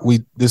we talked.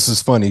 This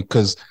is funny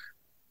because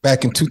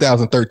back in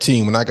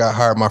 2013, when I got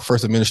hired my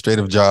first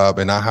administrative job,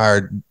 and I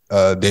hired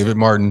David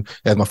Martin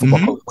as my football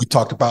coach, we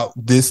talked about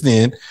this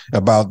then,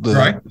 about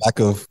the lack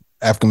of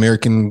African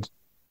American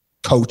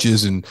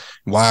coaches and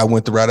why I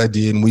went the route I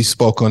did, and we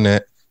spoke on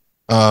that.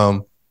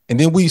 And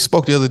then we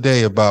spoke the other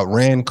day about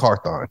Ran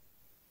Carthon,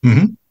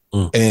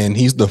 and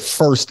he's the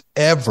first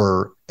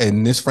ever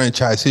in this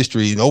franchise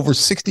history in over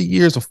 60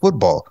 years of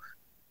football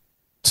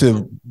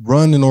to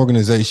run an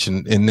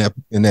organization in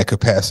that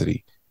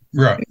capacity.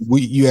 Right.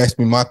 You asked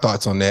me my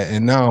thoughts on that,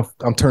 and now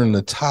I'm turning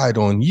the tide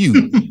on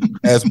you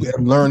as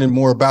I'm learning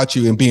more about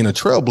you and being a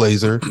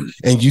trailblazer.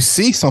 And you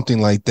see something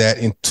like that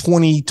in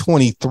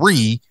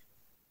 2023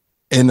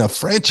 in a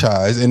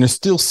franchise, and there's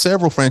still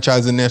several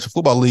franchises in the National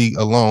Football League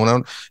alone.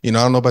 I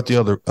don't know about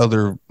the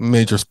other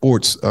major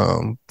sports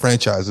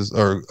franchises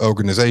or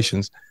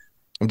organizations.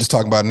 I'm just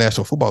talking about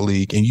National Football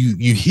League, and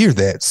you hear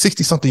that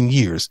 60 something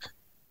years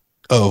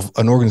of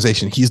an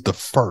organization. He's the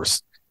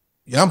first.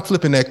 Yeah, I'm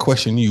flipping that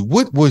question to you.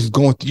 What was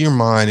going through your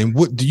mind, and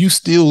what do you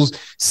still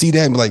see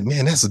that and be like,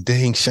 man, that's a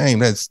dang shame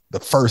that's the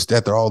first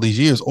after all these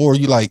years? Or are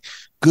you like,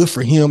 good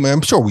for him?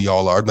 I'm sure we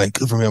all are. Like,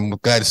 good for him. I'm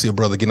glad to see a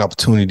brother get an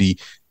opportunity.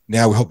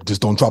 Now we hope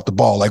just don't drop the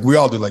ball. Like we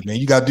all do. Like, man,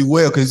 you got to do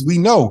well because we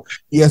know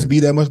he has to be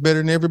that much better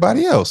than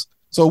everybody else.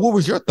 So what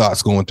was your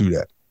thoughts going through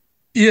that?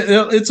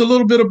 Yeah, it's a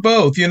little bit of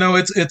both.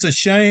 It's a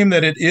shame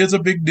that it is a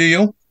big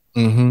deal,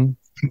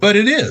 but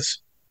it is.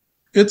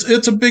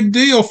 It's a big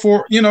deal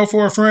for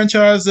a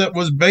franchise that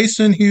was based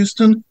in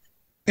Houston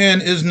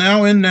and is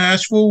now in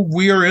Nashville.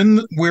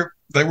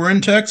 They were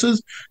in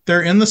Texas.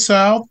 They're in the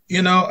South.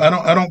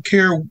 I don't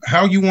care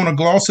how you want to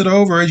gloss it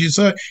over, as you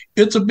say.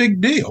 It's a big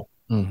deal.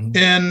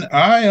 And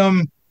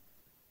I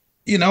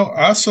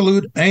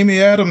salute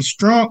Amy Adams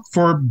Strunk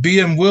for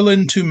being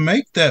willing to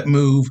make that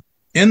move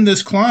in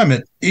this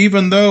climate,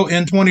 even though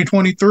in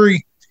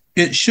 2023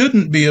 it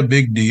shouldn't be a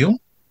big deal.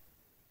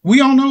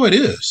 We all know it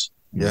is.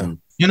 Yeah.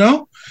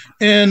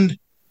 And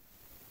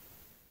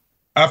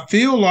I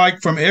feel like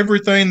from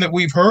everything that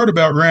we've heard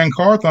about Ran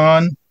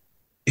Carthon,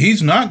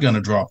 he's not going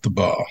to drop the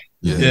ball.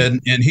 Yeah.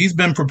 And he's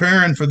been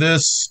preparing for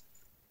this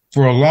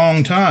for a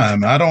long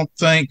time. I don't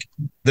think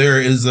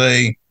there is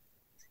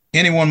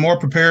anyone more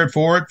prepared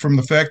for it from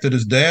the fact that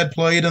his dad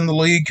played in the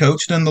league,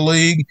 coached in the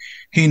league.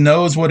 He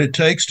knows what it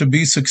takes to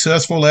be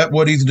successful at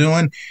what he's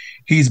doing.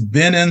 He's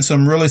been in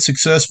some really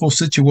successful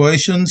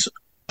situations.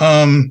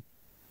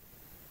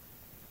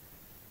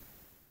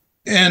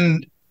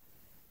 And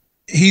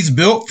he's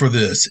built for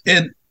this.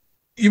 And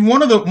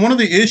one of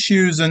the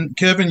issues, and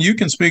Kevin, you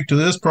can speak to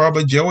this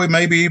probably, Joey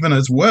maybe even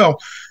as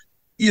well,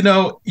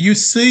 you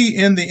see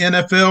in the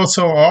NFL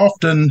so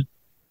often,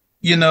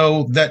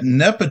 that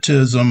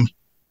nepotism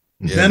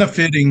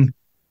benefiting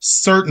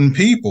certain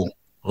people.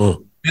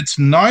 It's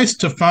nice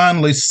to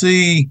finally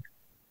see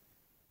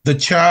the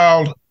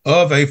child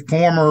of a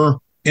former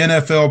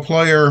NFL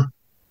player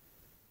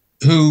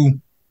who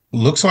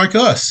looks like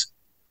us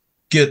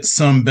get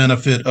some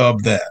benefit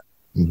of that.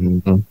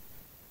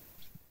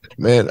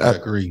 Man, I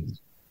agree.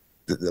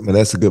 I mean,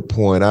 that's a good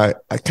point. I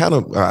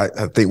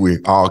think we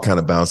all kind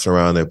of bounce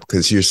around it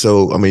because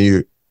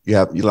you're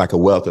like a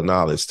wealth of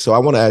knowledge. So I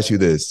want to ask you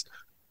this.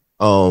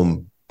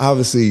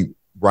 Obviously,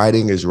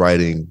 writing is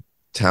writing,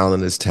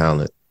 talent is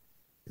talent.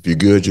 If you're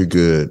good, you're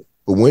good.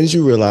 But when did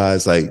you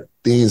realize like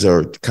things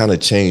are kind of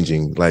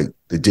changing, like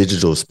the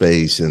digital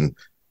space and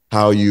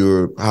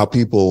how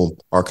people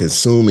are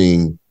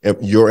consuming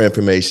your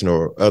information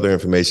or other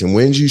information?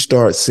 When did you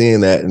start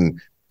seeing that,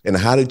 and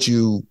how did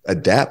you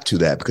adapt to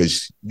that?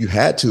 Because you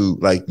have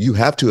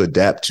to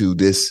adapt to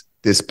this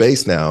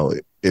space now.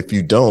 If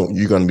you don't,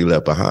 you're going to be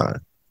left behind.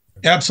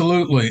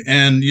 Absolutely.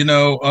 And,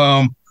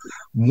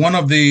 one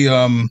of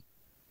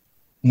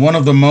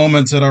the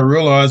moments that I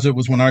realized it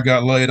was when I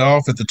got laid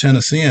off at the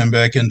Tennessean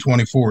back in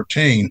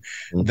 2014.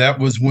 Mm-hmm. That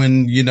was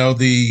when,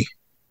 the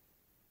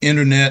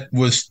internet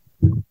was,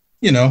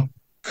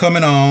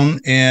 coming on,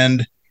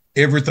 and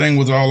everything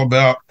was all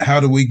about how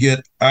do we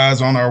get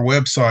eyes on our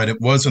website. It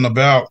wasn't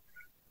about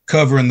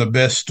covering the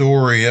best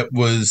story. It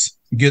was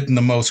getting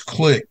the most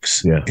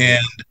clicks. Yeah.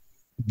 And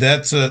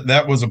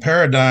that was a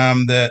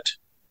paradigm that,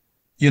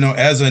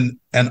 as an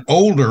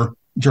older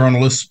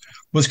journalist,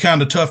 was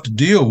kind of tough to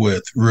deal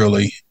with,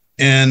 really.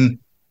 And,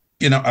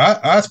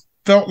 I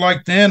felt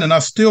like then, and I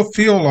still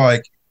feel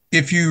like,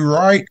 if you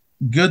write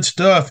good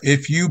stuff,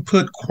 if you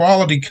put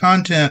quality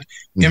content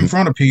in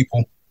front of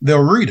people,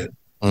 they'll read it.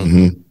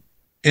 Mm-hmm.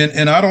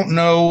 And I don't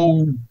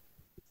know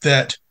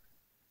that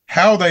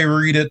how they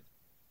read it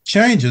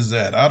changes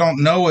that. I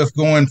don't know if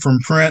going from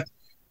print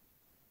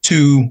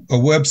to a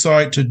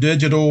website to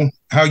digital,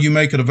 how you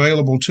make it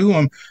available to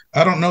them,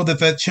 I don't know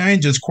that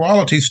changes.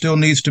 Quality still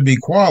needs to be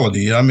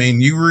quality. I mean,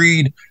 you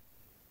read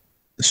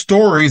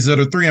stories that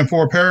are 3 and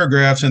 4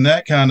 paragraphs and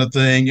that kind of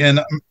thing,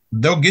 and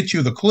they'll get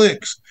you the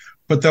clicks,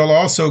 but they'll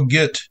also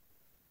get,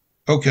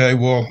 okay,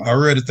 well, I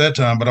read it that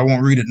time, but I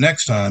won't read it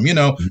next time,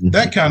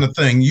 that kind of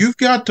thing. You've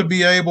got to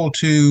be able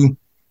to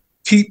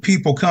keep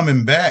people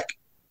coming back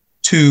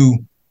to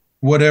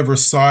whatever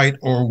site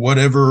or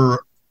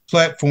whatever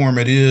platform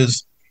it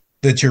is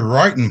that you're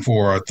writing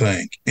for, I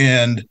think.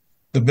 And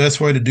the best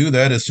way to do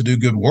that is to do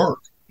good work.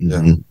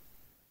 Yeah.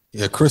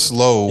 Yeah. Chris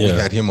Lowe, we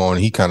had him on.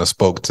 He kind of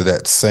spoke to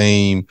that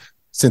same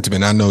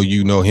sentiment. I know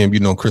you know him.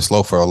 You know Chris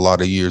Lowe for a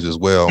lot of years as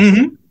well.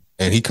 Mm-hmm.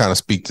 And he kind of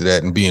speak to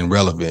that and being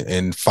relevant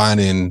and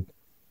finding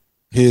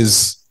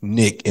his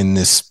nick in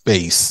this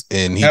space.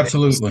 And he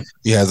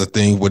has a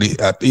thing with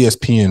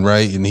ESPN,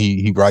 right? And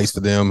he writes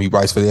for them. He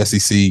writes for the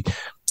SEC,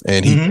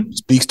 and he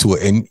speaks to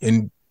it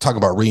and talk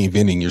about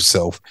reinventing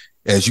yourself.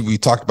 As we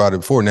talked about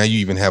it before, now you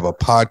even have a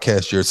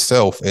podcast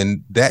yourself,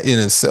 and that in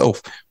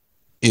itself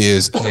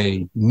is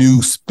a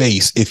new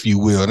space, if you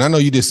will. And I know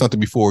you did something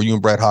before. You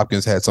and Brad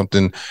Hopkins had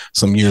something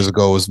some years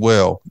ago as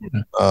well.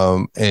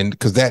 And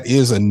because that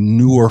is a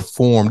newer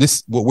form.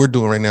 What we're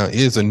doing right now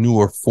is a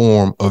newer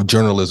form of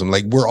journalism.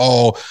 Like, we're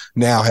all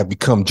now have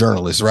become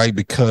journalists, right?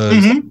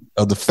 Because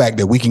of the fact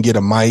that we can get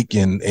a mic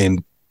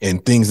and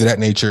things of that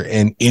nature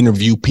and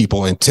interview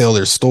people and tell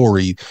their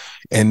story.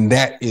 And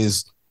that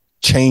is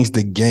changed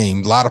the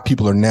game. A lot of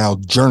people are now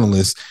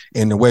journalists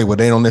in a way where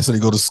they don't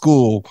necessarily go to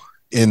school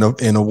in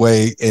a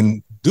way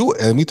and do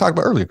it. And we talked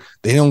about earlier,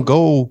 they don't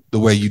go the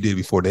way you did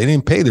before. They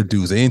didn't pay their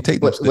dues. They didn't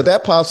take. But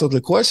that pops up the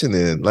question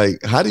then,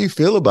 like, how do you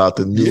feel about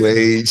the new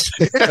age?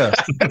 Yeah,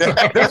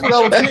 that's what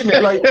I was getting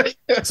at. Like,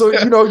 so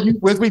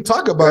when we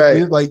talk about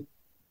it, like,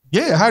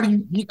 how do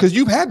you? Because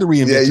you've had to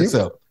reinvent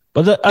yourself.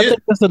 But I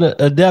think that's an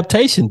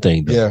adaptation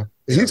thing, though. Yeah,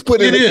 he's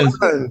putting it in,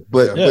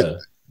 but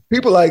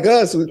people like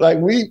us,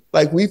 we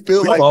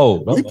feel like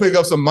old. We pick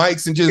up some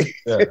mics and just,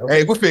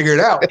 hey, we'll figure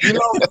it out.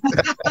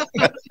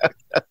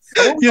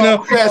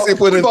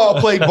 We've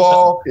all played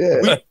ball.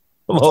 Yeah.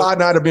 Todd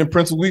and I have been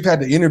principals. We've had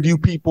to interview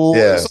people.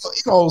 Yeah.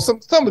 So,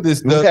 some of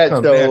this does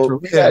come natural.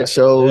 We had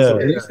shows. Yeah.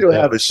 We still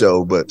have a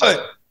show, but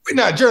we're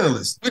not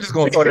journalists. We're just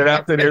going to throw that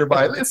out to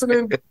everybody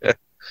listening.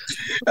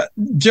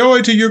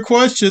 Joey, to your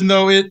question,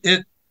 though,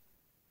 it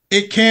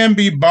can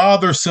be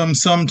bothersome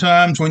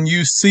sometimes when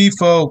you see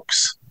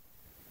folks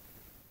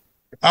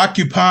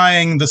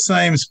occupying the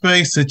same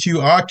space that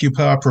you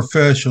occupy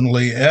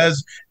professionally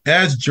as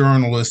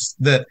journalists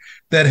that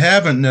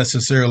haven't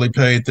necessarily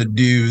paid the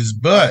dues.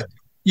 But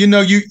you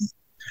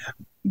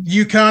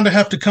kind of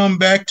have to come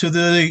back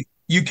to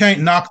you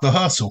can't knock the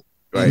hustle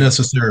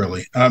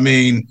necessarily. I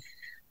mean,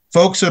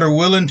 folks that are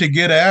willing to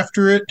get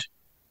after it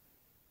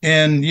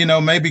and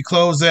maybe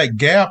close that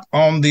gap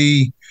on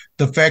the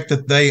fact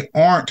that they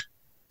aren't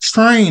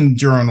trained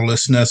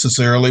journalists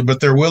necessarily, but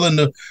they're willing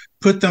to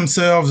put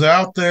themselves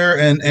out there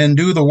and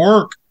do the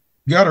work.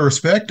 You got to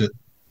respect it.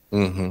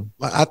 Mm-hmm.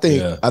 I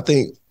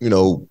think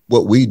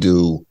what we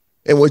do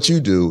and what you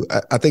do,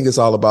 I think it's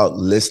all about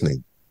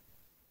listening.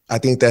 I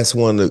think that's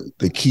one of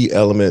the key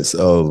elements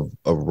of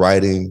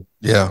writing,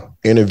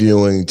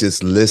 interviewing,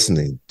 just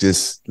listening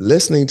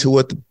to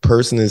what the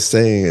person is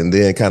saying and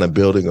then kind of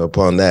building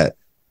upon that.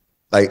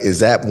 Like, is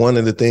that one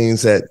of the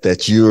things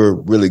that you're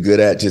really good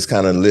at, just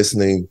kind of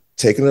listening,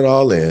 taking it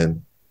all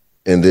in,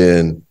 and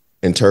then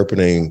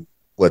interpreting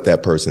what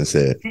that person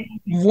said?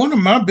 One of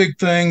my big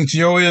things,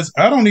 Joey, is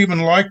I don't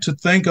even like to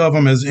think of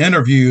them as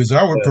interviews.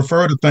 I would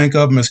prefer to think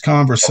of them as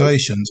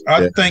conversations.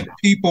 I think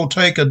people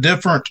take a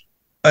different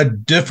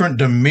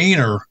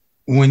demeanor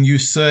when you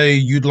say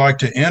you'd like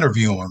to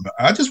interview them.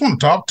 I just want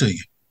to talk to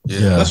you.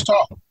 Yeah. Let's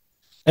talk.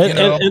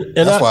 And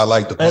that's why I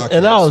like the podcast.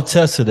 And I'll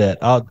attest to that,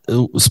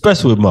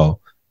 especially with Mo.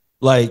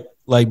 Like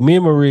me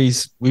and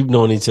Maurice, we've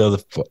known each other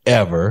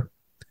forever,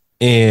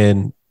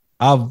 and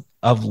I've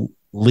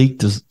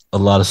leaked a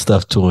lot of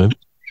stuff to him.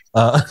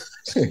 Yeah,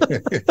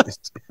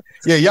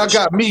 y'all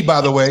got me,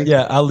 by the way.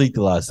 Yeah, I leaked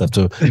a lot of stuff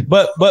to him.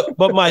 But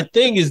my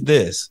thing is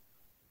this: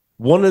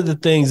 one of the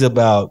things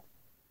about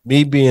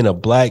me being a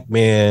black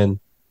man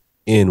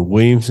in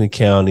Williamson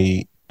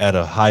County at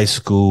a high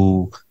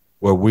school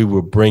where we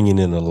were bringing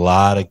in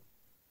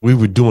we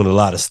were doing a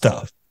lot of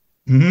stuff.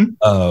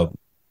 Mm-hmm.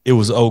 It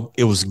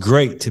was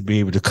great to be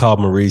able to call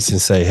Maurice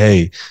and say,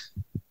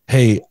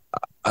 hey,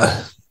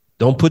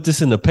 don't put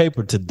this in the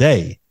paper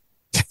today,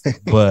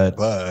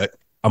 but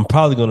I'm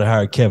probably going to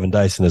hire Kevin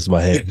Dyson as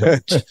my head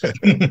coach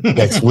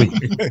next week.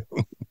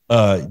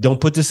 Don't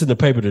put this in the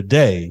paper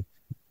today,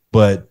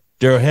 but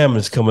Darrell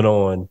Hammond's coming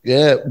on.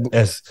 Yeah.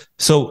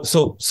 So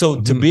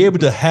to be able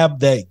to have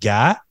that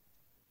guy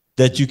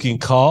that you can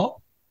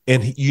call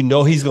and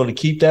he's going to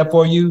keep that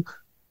for you.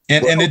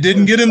 And it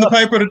didn't get in the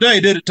paper today,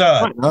 did it,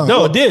 Todd?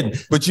 No, it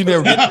didn't. But you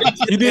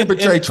didn't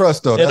betray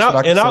trust, though.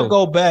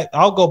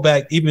 I'll go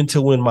back even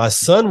to when my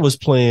son was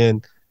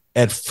playing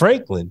at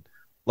Franklin.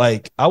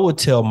 Like, I would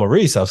tell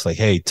Maurice, I was like,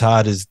 hey,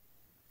 Todd is,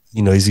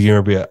 he's going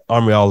to be an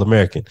Army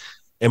All-American.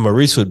 And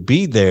Maurice would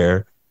be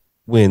there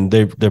when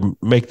they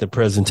make the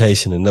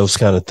presentation and those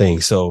kind of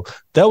things. So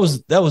that's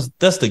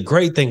the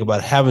great thing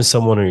about having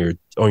someone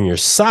on your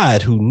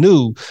side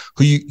who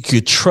you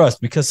could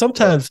trust, because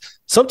sometimes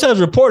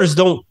reporters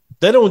don't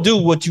do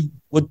what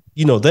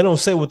they don't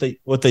say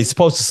what they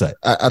supposed to say.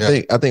 I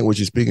think what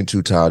you're speaking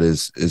to, Todd,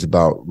 is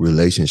about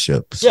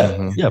relationships.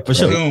 Yeah, for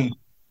sure.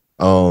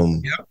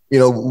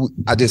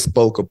 I just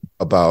spoke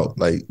about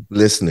like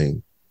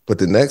listening, but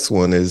the next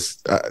one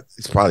is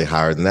it's probably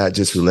higher than that,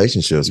 just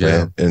relationships,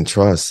 man, and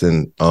trust.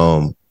 And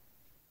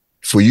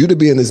for you to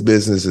be in this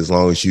business as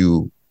long as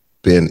you've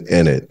been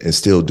in it and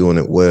still doing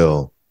it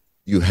well,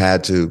 you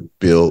had to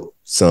build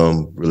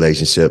some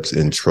relationships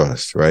and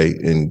trust, right?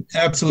 And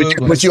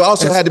absolutely. But you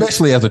also had to,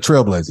 especially as a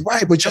trailblazer,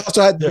 right? But you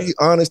also had to be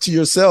honest to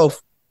yourself,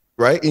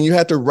 right? And you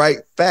had to write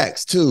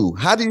facts too.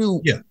 How did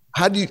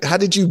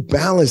you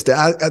balance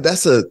that?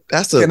 That's a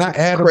Can I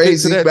add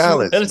crazy a bit to that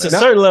balance. And it's a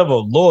certain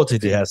level of loyalty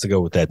that has to go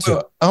with that too.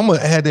 Well, I'm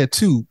gonna add that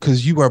too,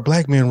 because you are a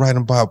black man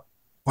writing about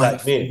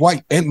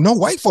white and no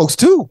white folks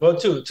too. Well,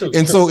 too.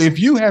 And so if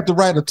you have to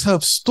write a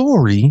tough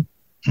story,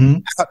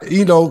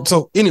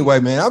 so anyway,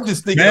 man, I'm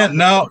just thinking. Man,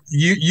 now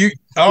you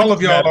all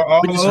of y'all are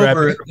all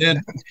over it,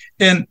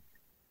 and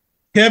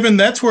Kevin,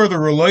 that's where the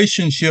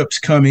relationships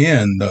come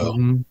in,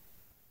 though,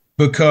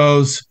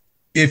 because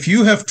if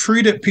you have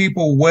treated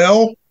people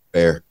well,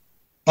 fair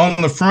on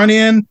the front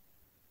end,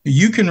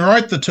 you can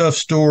write the tough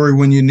story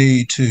when you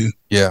need to.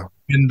 Yeah,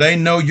 and they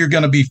know you're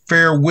going to be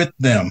fair with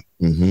them,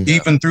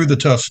 even through the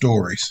tough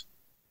stories,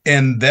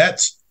 and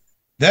that's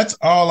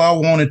all I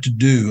wanted to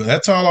do.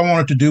 That's all I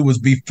wanted to do was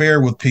be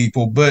fair with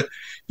people. But,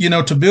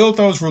 to build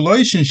those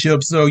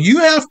relationships, though, you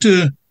have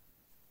to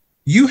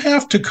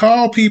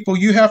call people.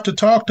 You have to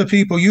talk to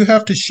people. You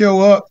have to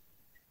show up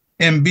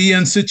and be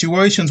in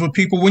situations with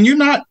people when you're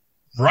not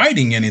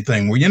writing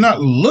anything, where you're not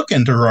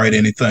looking to write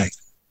anything.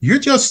 You're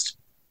just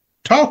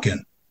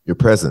talking. You're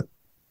present.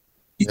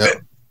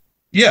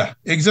 Yeah,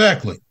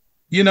 exactly.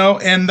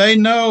 And they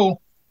know,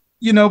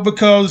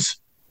 because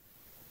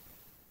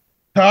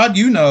Todd,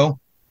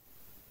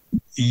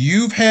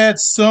 you've had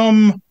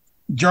some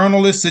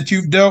journalists that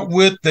you've dealt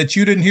with that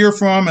you didn't hear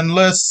from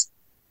unless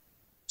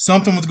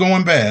something was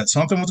going bad,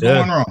 something was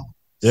going wrong,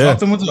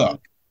 something was up.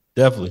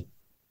 Definitely.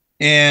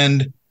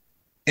 And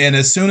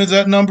as soon as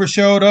that number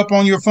showed up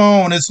on your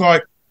phone, it's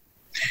like,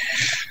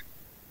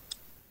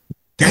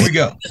 here we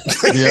go.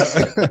 But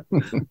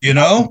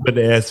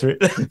to answer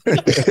it.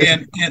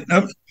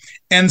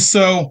 and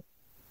so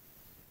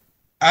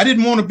I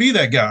didn't want to be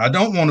that guy. I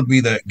don't want to be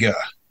that guy.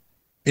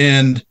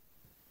 And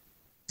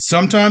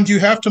sometimes you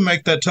have to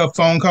make that tough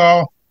phone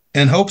call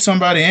and hope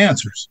somebody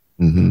answers,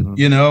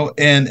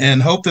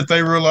 and hope that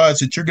they realize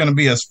that you're going to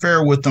be as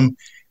fair with them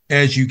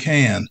as you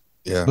can.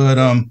 Yeah.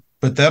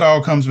 But that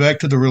all comes back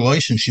to the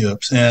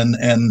relationships,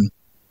 and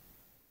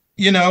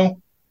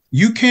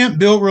you can't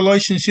build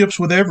relationships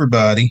with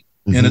everybody,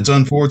 and it's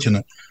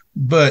unfortunate,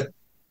 but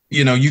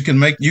you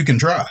can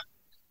try.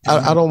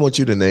 I don't want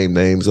you to name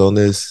names on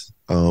this.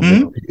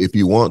 If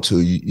you want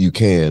to, you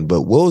can.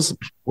 But what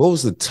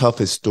was the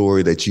toughest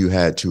story that you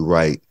had to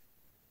write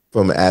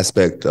from an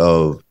aspect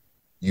of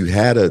you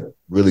had a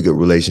really good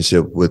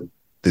relationship with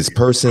this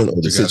person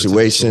or the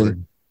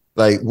situation?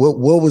 Like what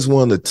was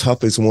one of the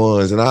toughest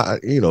ones? And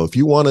if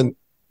you want to,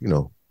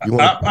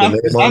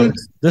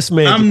 this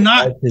man.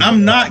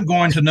 I'm not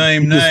going to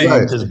name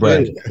names. He just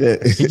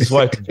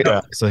wiped it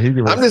out. So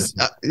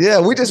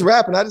we just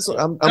rapping.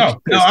 I'm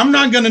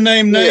not going to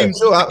name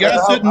names. I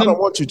don't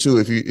want you to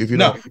if you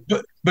no,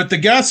 but the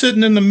guy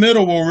sitting in the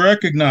middle will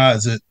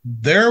recognize it.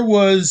 There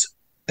was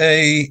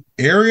a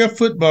area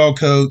football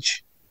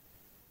coach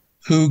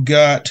who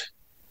got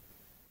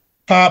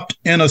popped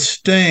in a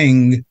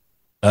sting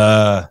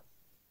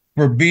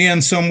for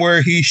being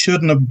somewhere he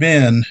shouldn't have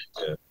been.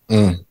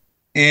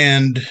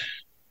 And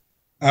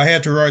I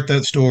had to write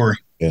that story.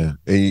 Yeah.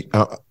 And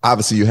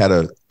obviously you had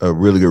a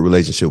really good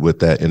relationship with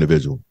that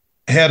individual.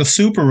 I had a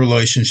super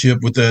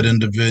relationship with that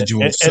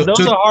individual. And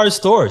those are hard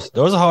stories.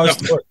 Those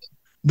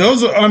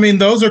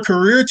are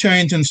career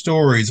changing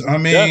stories.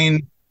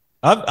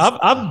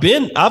 I've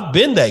been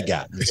that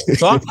guy,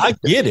 so I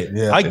get it.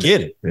 Yeah. I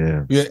get it.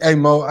 Yeah. Hey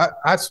Mo,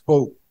 I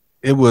spoke.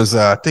 It was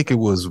I think it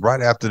was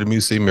right after the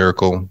Music City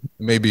Miracle.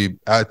 Maybe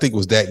I think it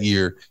was that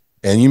year.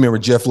 And you remember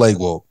Jeff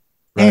Legwold,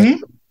 right?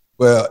 Mm-hmm.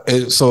 Well,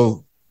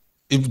 so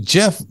if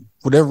Jeff, for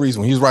whatever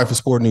reason, when he was writing for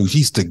Sport News, he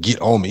used to get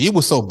on me. It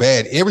was so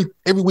bad. Every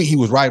week he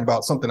was writing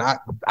about something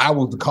I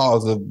was the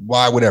cause of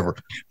why, whatever.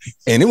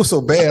 And it was so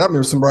bad. I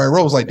remember somebody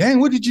wrote, was like, dang,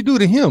 what did you do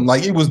to him?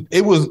 Like it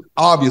was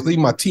obviously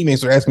my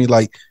teammates were asking me,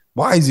 like,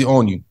 why is he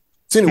on you?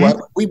 So anyway,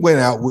 we went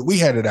out, we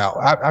had it out.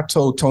 I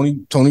told Tony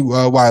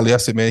Wiley, I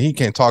said, man, he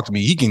can't talk to me.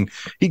 He can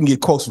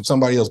get quotes from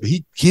somebody else, but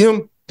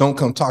him don't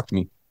come talk to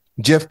me.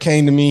 Jeff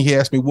came to me, he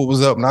asked me what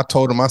was up, and I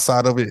told him my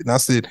side of it. And I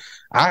said,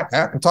 I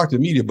can talk to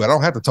the media, but I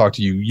don't have to talk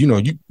to you.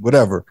 You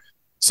whatever.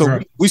 So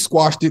we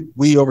squashed it.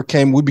 We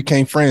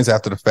became friends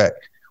after the fact.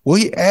 Well,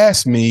 he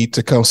asked me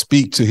to come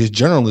speak to his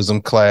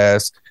journalism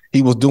class.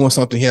 He was doing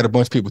something. He had a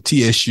bunch of people,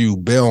 TSU,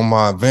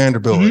 Belmont,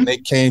 Vanderbilt, and they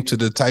came to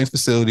the Titans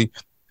facility.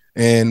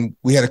 And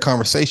we had a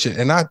conversation,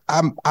 and I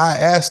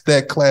asked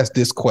that class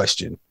this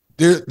question: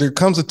 There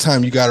comes a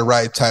time you got to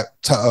write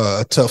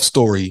a tough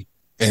story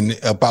and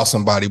about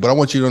somebody, but I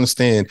want you to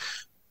understand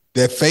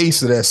that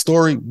face of that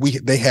story.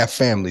 They have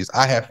families.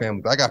 I have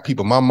families. I got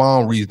people. My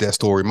mom reads that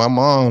story. My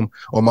mom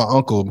or my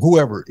uncle,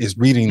 whoever is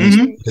reading this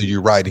that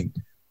you're writing.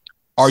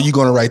 Are you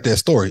going to write that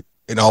story?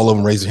 And all of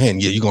them raise their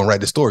hand. Yeah, you're going to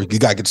write the story. You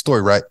got to get the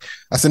story right.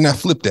 I said, now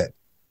flip that.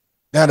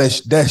 Now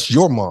that's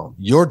your mom,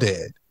 your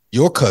dad,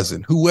 your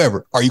cousin,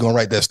 whoever. Are you going to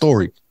write that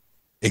story?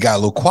 It got a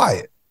little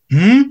quiet.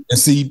 And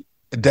see,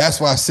 that's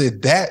why I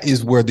said that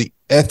is where the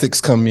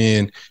ethics come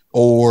in,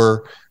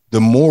 or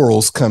the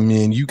morals come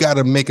in. You got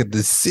to make a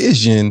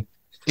decision.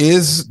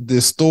 Is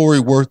this story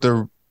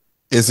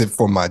is it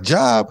for my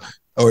job,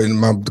 or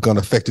am I going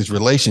to affect this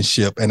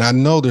relationship? And I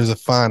know there's a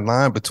fine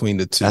line between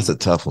the two. That's a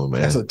tough one,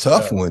 man. That's a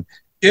tough one.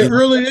 It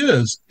really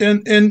is.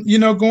 And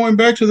going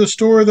back to the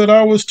story that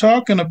I was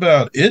talking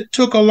about, it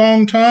took a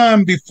long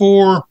time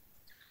before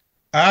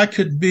I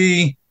could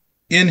be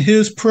in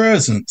his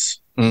presence.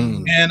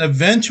 And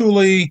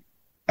eventually,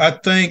 I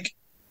think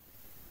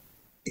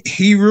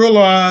he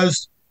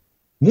realized,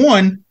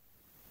 one,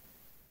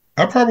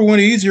 I probably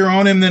went easier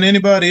on him than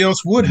anybody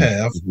else would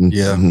have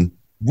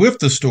with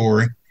the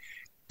story.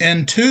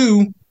 And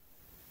two,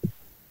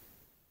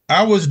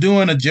 I was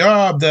doing a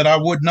job that I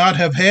would not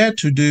have had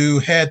to do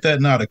had that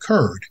not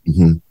occurred.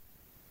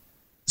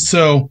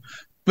 So,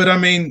 but I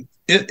mean,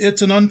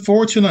 it's an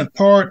unfortunate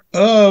part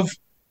of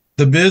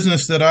the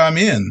business that I'm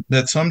in,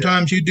 that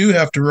sometimes you do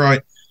have to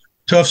write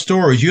tough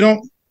stories.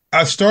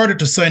 I started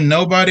to say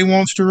nobody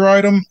wants to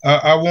write them.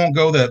 I won't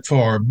go that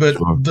far, but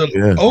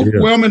the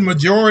overwhelming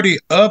majority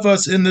of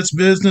us in this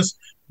business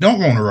don't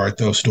want to write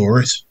those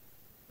stories.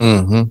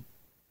 And,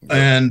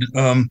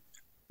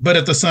 but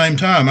at the same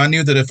time, I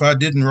knew that if I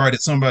didn't write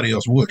it, somebody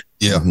else would.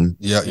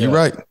 You're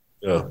right.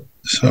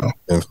 So,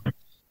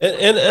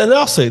 and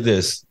I'll say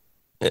this.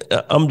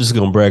 I'm just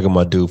going to brag on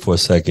my dude for a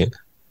second.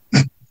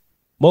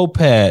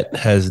 Mo-Pat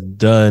has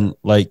done,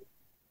 like,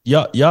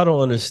 y'all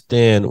don't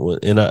understand,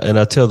 and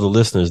I tell the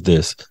listeners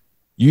this.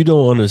 You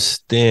don't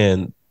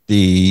understand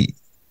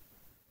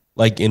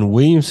like in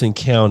Williamson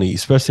County,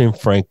 especially in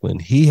Franklin,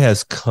 he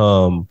has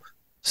come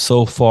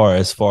so far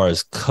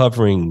as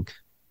covering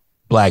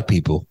Black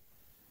people,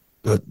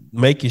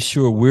 making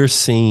sure we're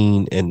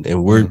seen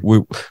and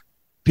we're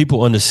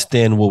people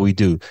understand what we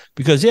do.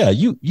 Because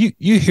you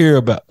hear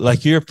about,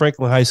 like, you're at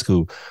Franklin High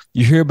School,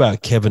 you hear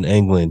about Kevin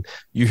England,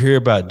 you hear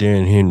about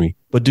Darren Henry,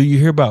 but do you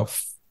hear about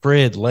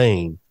Fred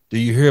Lane? Do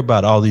you hear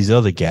about all these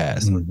other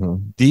guys?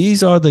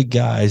 These are the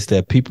guys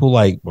that people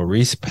like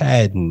Maurice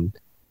Patton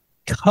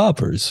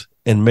covers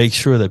and make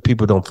sure that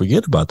people don't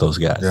forget about those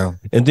guys.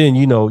 And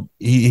then,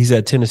 he's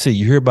at Tennessee.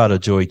 You hear about a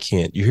Joey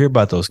Kent. You hear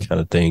about those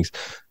kind of things.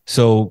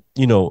 So,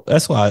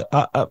 that's why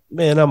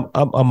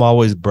I'm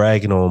always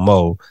bragging on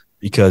Mo,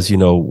 because,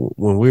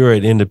 when we were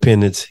at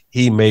Independence,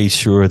 he made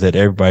sure that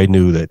everybody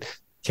knew that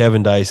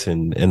Kevin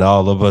Dyson and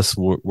all of us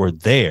were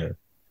there.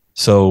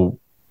 So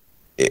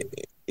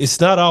it's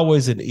not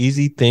always an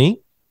easy thing,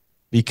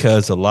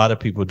 because a lot of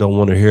people don't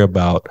want to hear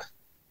about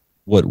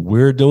what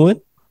we're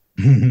doing.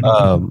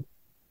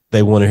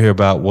 They want to hear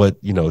about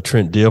what,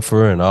 Trent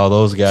Dilfer and all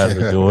those guys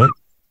are doing.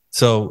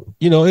 So,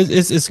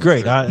 it's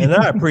great. I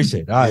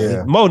appreciate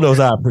it. Mo knows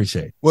I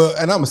appreciate it. Well,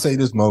 and I'm going to say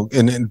this, Mo,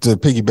 and to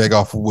piggyback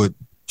off of what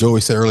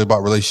Joey said earlier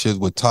about relationships,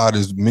 what Todd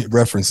is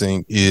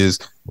referencing is,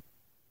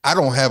 I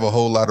don't have a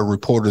whole lot of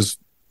reporters'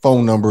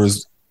 phone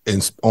numbers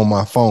on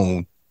my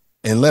phone,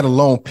 and let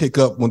alone pick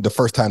up when the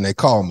first time they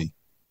call me.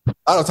 A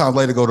lot of times I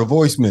let it go to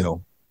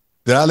voicemail.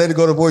 Did I let it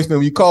go to voicemail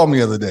when you called me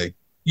the other day?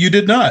 You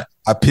did not.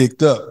 I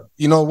picked up.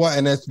 You know what?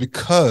 And that's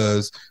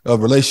because of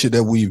a relationship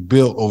that we've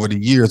built over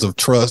the years of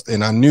trust.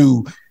 And I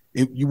knew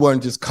you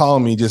wasn't just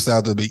calling me just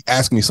out to be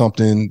asking me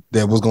something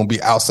that was going to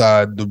be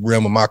outside the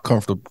realm of my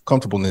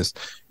comfortableness.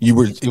 It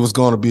was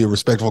going to be a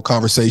respectful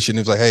conversation.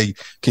 It was like, hey,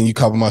 can you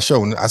cover my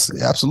show? And I said,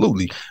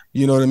 absolutely.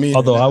 You know what I mean?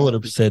 Although I would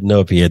have said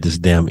no if he had this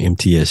damn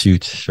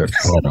MTSU shirt.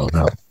 I don't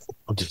know.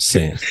 I'm just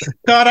saying.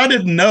 God, I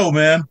didn't know,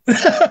 man.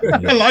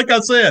 Like I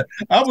said,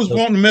 I was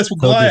wanting to mess with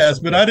Glass,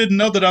 but I didn't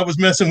know that I was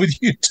messing with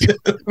you too.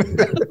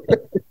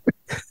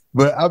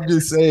 But I'm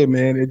just saying,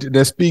 man,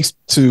 that speaks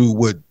to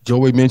what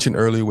Joey mentioned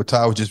earlier, what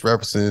Ty was just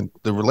referencing,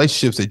 the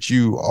relationships that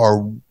you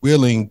are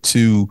willing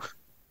to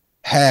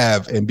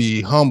have and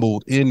be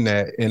humbled in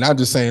that. And I'm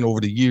just saying, over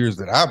the years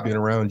that I've been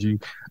around you,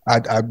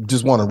 I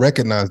just want to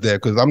recognize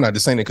that, because I'm not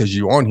just saying it because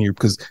you're on here,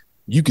 because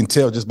you can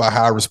tell just by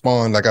how I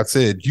respond. Like I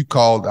said, you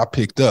called, I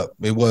picked up.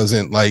 It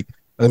wasn't like,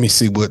 let me go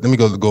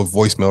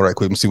voicemail right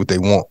quick and see what they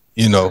want,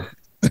 you know.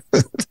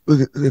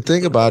 The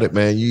thing about it,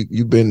 man,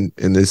 you've been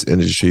in this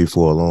industry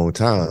for a long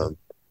time.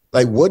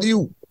 Like, what do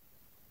you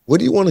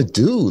want to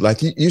do?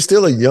 Like, you're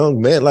still a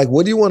young man. Like,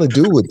 what do you want to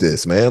do with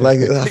this, man? Like,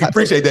 I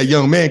appreciate that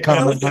young man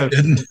comment.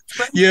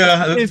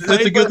 Yeah, it's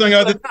a good thing.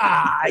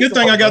 Good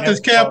thing I got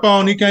this cap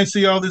on. You can't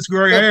see all this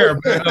gray hair.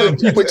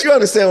 But you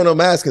understand what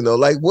I'm asking, though.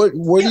 Like, what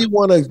do you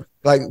want to,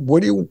 like,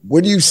 what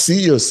do you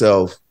see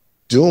yourself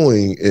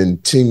doing in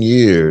 10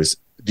 years?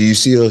 Do you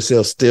see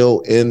yourself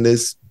still in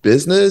this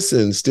business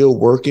and still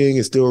working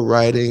and still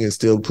writing and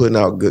still putting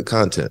out good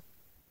content?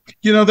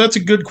 You know, that's a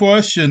good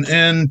question.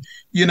 And,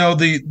 you know,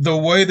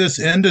 the way this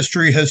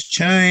industry has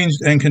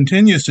changed and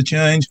continues to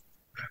change,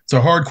 it's a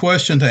hard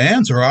question to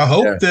answer. I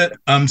hope that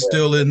I'm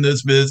still in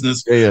this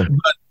business.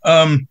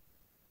 But,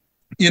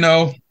 you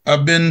know,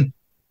 I've been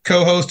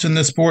co-hosting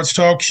this sports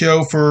talk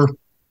show for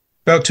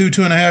about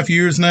 2.5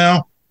 years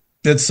now.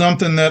 It's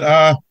something that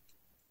I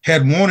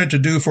had wanted to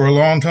do for a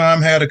long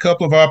time, had a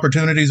couple of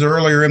opportunities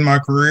earlier in my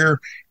career,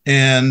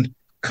 and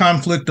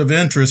conflict of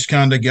interest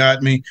kind of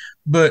got me.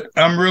 But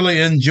I'm really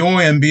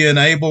enjoying being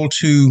able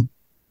to,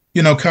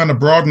 you know, kind of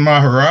broaden my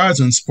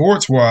horizon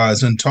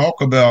sports-wise and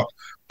talk about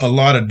a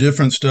lot of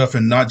different stuff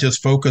and not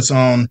just focus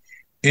on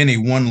any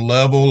one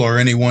level or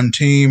any one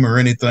team or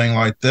anything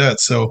like that.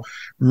 So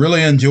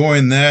really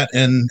enjoying that.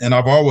 And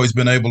I've always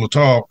been able to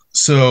talk.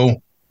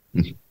 So,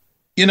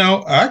 you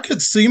know, I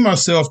could see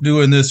myself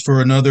doing this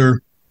for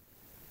another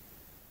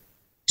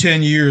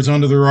 10 years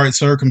under the right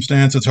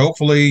circumstances.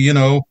 Hopefully, you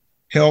know,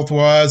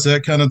 health-wise,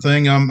 that kind of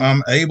thing,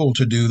 I'm able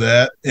to do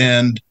that.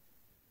 And,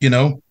 you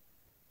know,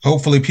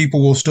 hopefully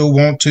people will still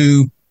want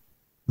to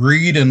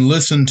read and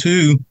listen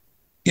to,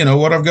 you know,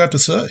 what I've got to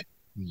say.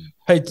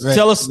 Hey,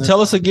 tell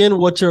us again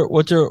what your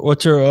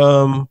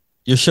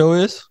show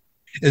is.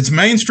 It's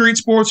Main Street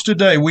Sports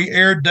Today. We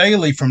air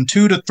daily from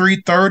 2 to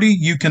 3:30.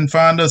 You can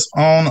find us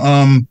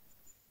on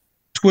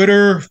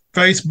Twitter,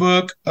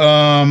 Facebook,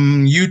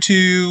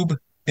 YouTube,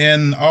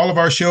 and all of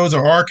our shows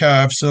are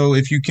archived. So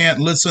if you can't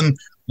listen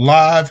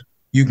live,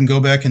 you can go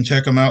back and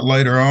check them out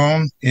later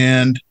on.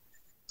 And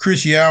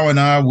Chris Yao and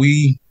I,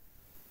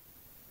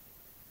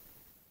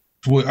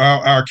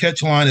 our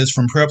catch line is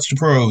from preps to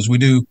pros. We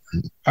do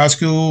high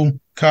school,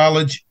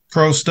 college,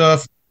 pro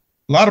stuff,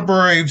 a lot of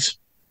Braves.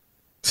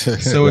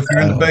 So if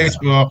you're into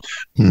baseball,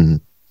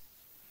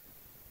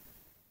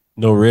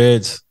 no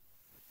Reds,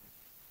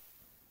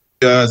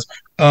 guys,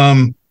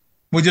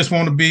 we just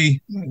want to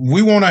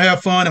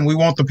have fun, and we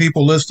want the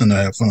people listening to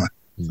have fun.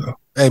 So.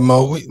 Hey,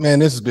 Mo, man,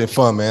 this has been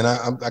fun, man.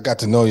 I got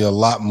to know you a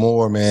lot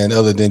more, man,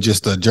 other than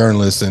just a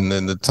journalist and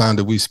the time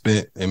that we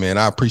spent. And, man,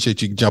 I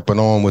appreciate you jumping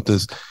on with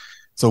us.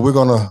 So we're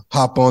going to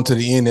hop on to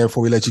the end there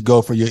before we let you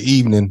go for your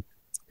evening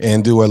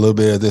and do a little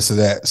bit of this or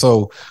that.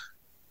 So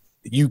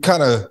you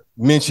kind of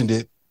mentioned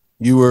it.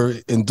 You were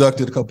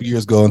inducted a couple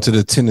years ago into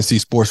the Tennessee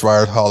Sports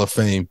Writers Hall of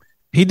Fame.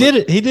 He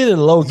did it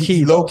low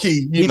key. Low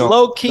key. He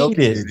low keyed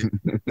it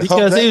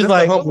because he was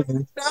like,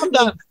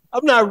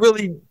 I'm not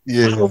really.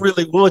 Yeah. I don't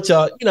really want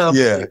y'all. You know.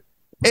 Yeah.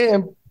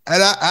 And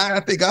I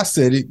think I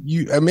said it.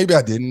 Maybe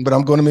I didn't, but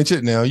I'm going to mention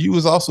it now. You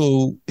was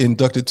also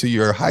inducted to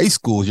your high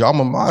school's, your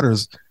alma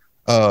mater's,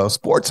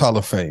 Sports Hall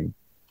of Fame.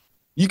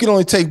 You can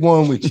only take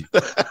one with you.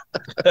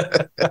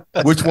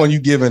 Which one you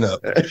giving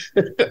up?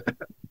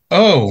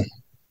 Oh.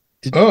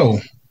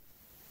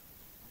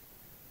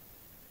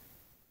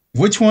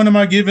 Which one am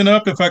I giving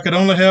up if I could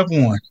only have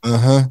one?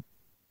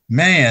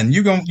 Man,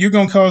 you're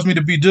gonna cause me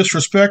to be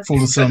disrespectful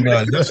to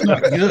somebody. That's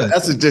not good.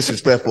 That's a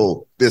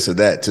disrespectful this or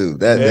that too.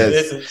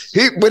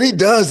 But he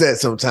does that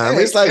sometimes.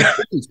 It's like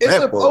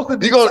disrespectful.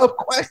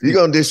 You're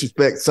gonna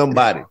disrespect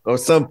somebody or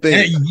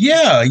something.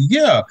 Yeah.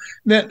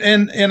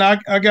 And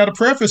I got to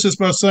preface this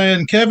by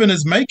saying Kevin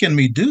is making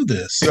me do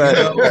this. Right,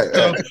 you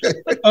know?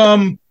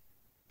 right.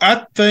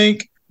 I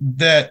think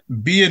that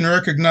being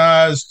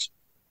recognized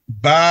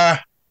by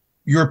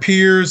your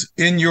peers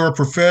in your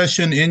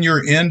profession, in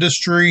your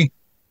industry,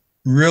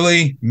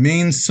 really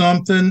means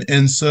something.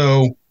 And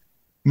so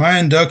my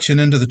induction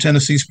into the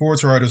Tennessee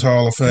Sports Writers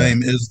Hall of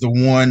Fame is the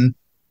one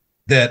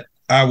that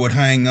I would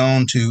hang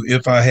on to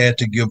if I had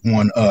to give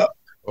one up.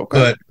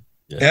 Okay.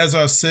 But as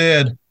I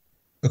said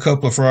a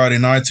couple of Friday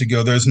nights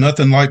ago, there's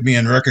nothing like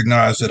being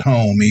recognized at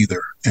home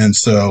either. And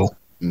so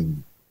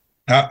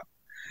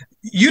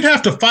You'd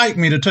have to fight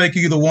me to take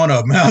either one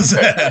of them. How's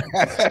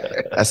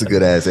that? That's a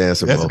good ass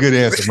answer. That's Mo. a good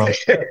answer, Mo.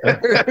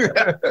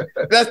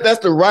 That's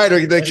the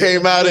writer that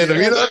came out in him.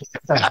 You know,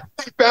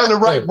 he found the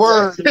right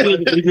word.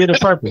 He did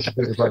it purpose.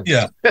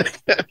 Yeah.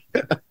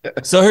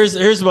 So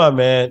here's my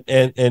man,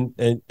 and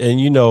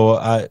you know,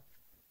 I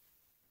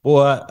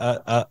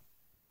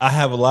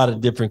have a lot of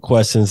different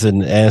questions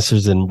and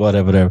answers and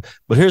whatever.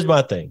 But here's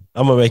my thing.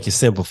 I'm gonna make it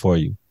simple for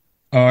you.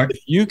 All right. If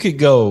you could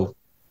go.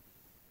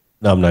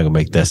 No, I'm not gonna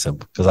make that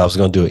simple because I was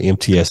gonna do an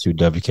MTS through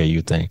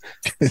WKU thing.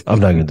 I'm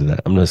not gonna do that.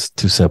 I'm just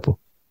too simple.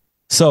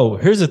 So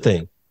here's the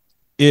thing: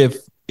 if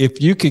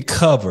you could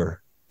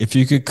cover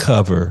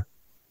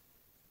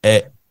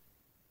at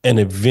an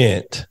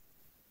event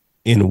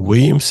in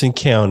Williamson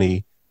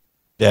County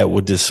that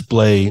would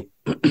display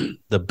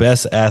the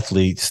best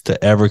athletes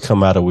to ever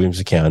come out of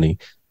Williamson County,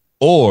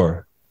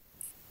 or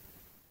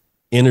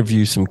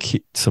interview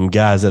some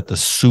guys at the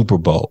Super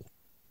Bowl,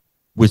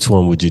 which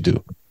one would you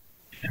do?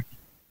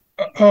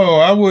 Oh,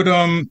 I would.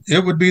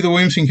 It would be the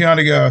Williamson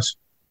County guys,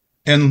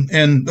 and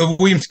the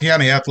Williamson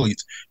County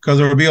athletes, because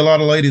there would be a lot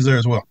of ladies there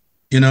as well.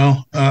 You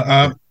know,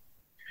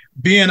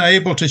 being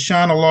able to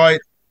shine a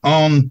light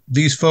on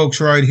these folks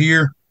right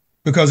here,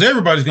 because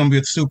everybody's going to be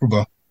at the Super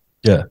Bowl.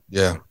 Yeah.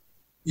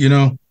 You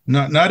know,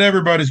 not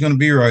everybody's going to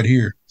be right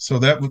here, so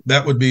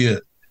that would be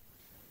it.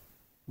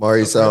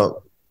 Maurice,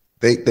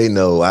 they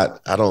know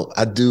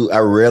I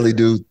rarely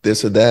do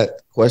this or that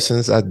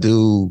questions. I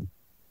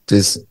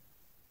just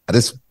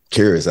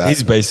curious.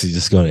 He's basically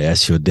just going to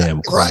ask you a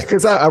damn question. Right,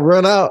 because I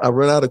run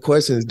out of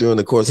questions during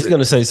the course. He's going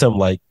to say something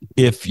like,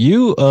 "If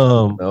you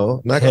no,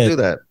 I'm not going to do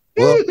that."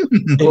 Well,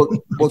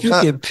 you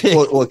can pick.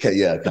 Okay,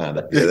 yeah, kind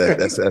of. Yeah,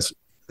 that's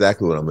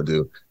exactly what I'm going to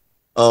do.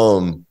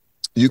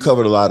 You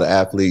covered a lot of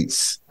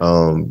athletes.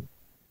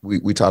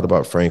 We talked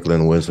about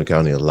Franklin and Williamson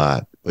County a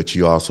lot, but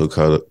you also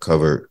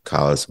covered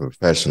college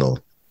professional.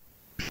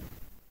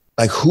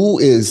 Like,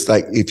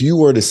 if you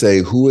were to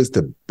say who is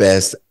the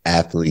best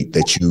athlete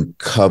that you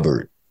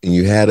covered and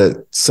you had a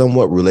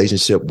somewhat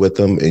relationship with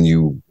them and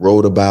you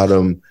wrote about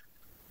them,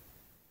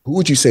 who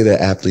would you say that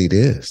athlete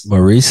is?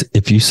 Maurice,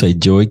 if you say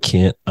Joey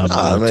Kent, I'm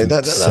going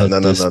to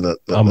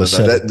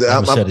shut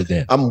it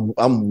down.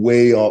 I'm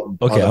way off.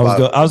 Okay,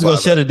 I was going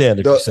to shut it down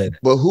if you say that.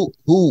 But who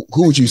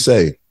would you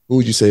say? Who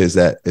would you say is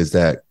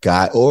that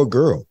guy or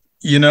girl?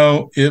 You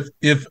know,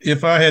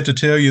 if I had to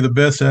tell you the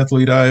best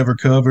athlete I ever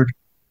covered,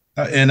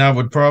 and I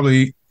would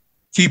probably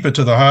keep it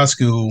to the high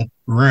school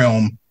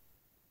realm,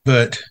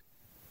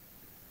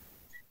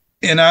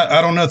 and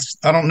I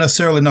don't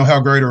necessarily know how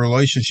great a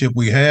relationship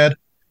we had,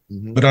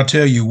 but I'll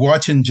tell you,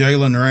 watching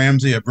Jalen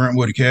Ramsey at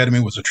Brentwood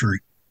Academy was a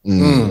treat.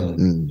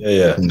 Mm-hmm.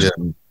 Yeah.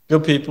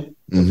 Good people.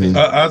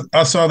 Mm-hmm.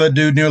 I saw that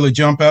dude nearly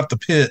jump out the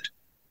pit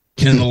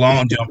in the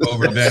long jump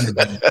over to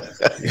Vanderbilt.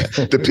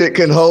 The pit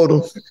couldn't hold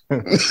him.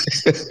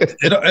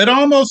 It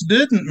almost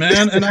didn't,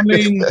 man. And I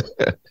mean,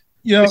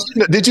 you know,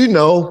 did you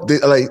know?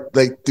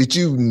 Did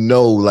you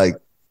know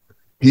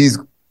he's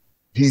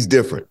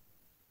different?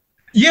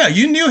 Yeah,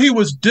 you knew he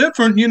was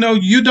different. You know,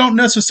 you don't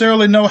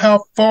necessarily know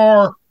how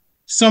far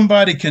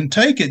somebody can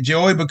take it,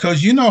 Joey,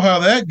 because you know how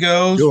that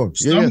goes. Sure.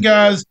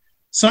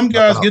 Some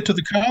guys get to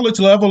the college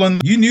level,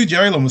 and you knew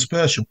Jalen was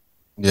special.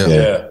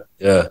 Yeah.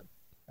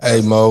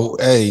 Hey, Mo.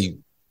 Hey,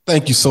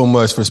 thank you so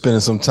much for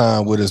spending some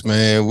time with us,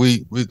 man.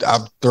 I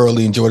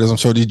thoroughly enjoyed this. I'm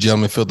sure these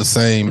gentlemen feel the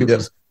same.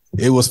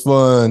 It was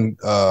fun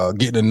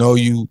getting to know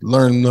you,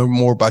 learning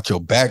more about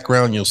your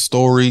background, your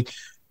story,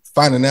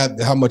 finding out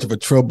how much of a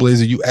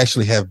trailblazer you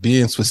actually have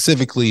been,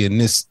 specifically in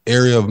this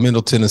area of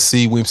Middle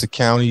Tennessee, Williamson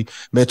County,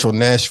 Metro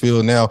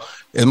Nashville. Now,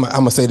 I'm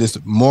going to say this,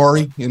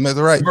 Maury, is that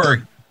right?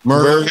 Murray.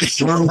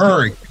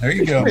 There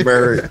you go.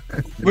 Murray.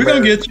 We're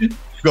going to get you.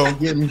 Go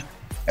get me.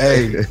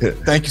 Hey,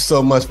 thank you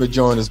so much for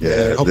joining us,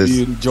 man. Hope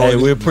you enjoy. Hey,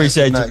 we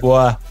appreciate you,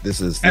 boy.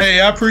 Hey,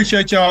 I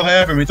appreciate y'all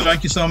having me.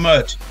 Thank you so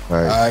much. All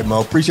right,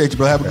 Mo. Appreciate you,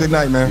 bro. Have a good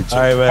night, man. All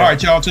right, man. All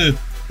right, y'all too.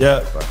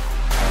 Yeah. Bye.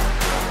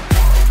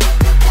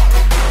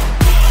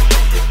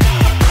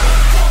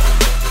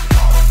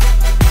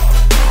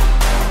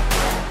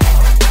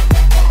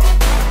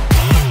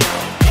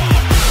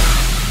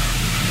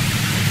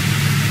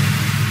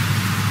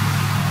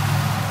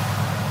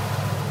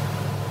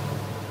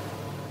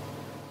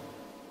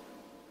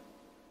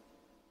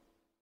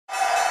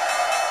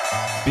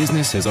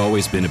 Business has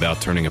always been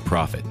about turning a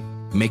profit,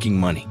 making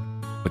money.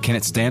 But can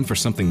it stand for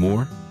something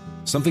more?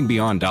 Something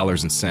beyond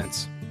dollars and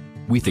cents?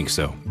 We think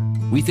so.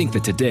 We think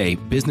that today,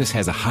 business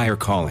has a higher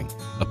calling,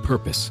 a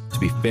purpose to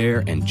be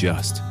fair and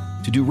just,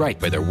 to do right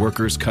by their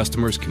workers,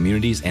 customers,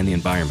 communities, and the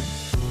environment.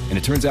 And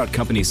it turns out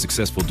companies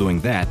successful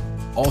doing that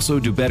also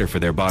do better for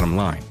their bottom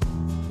line.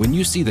 When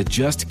you see the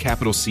Just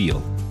Capital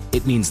seal,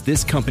 it means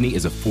this company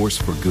is a force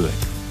for good.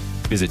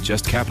 Visit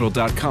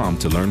justcapital.com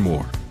to learn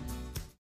more.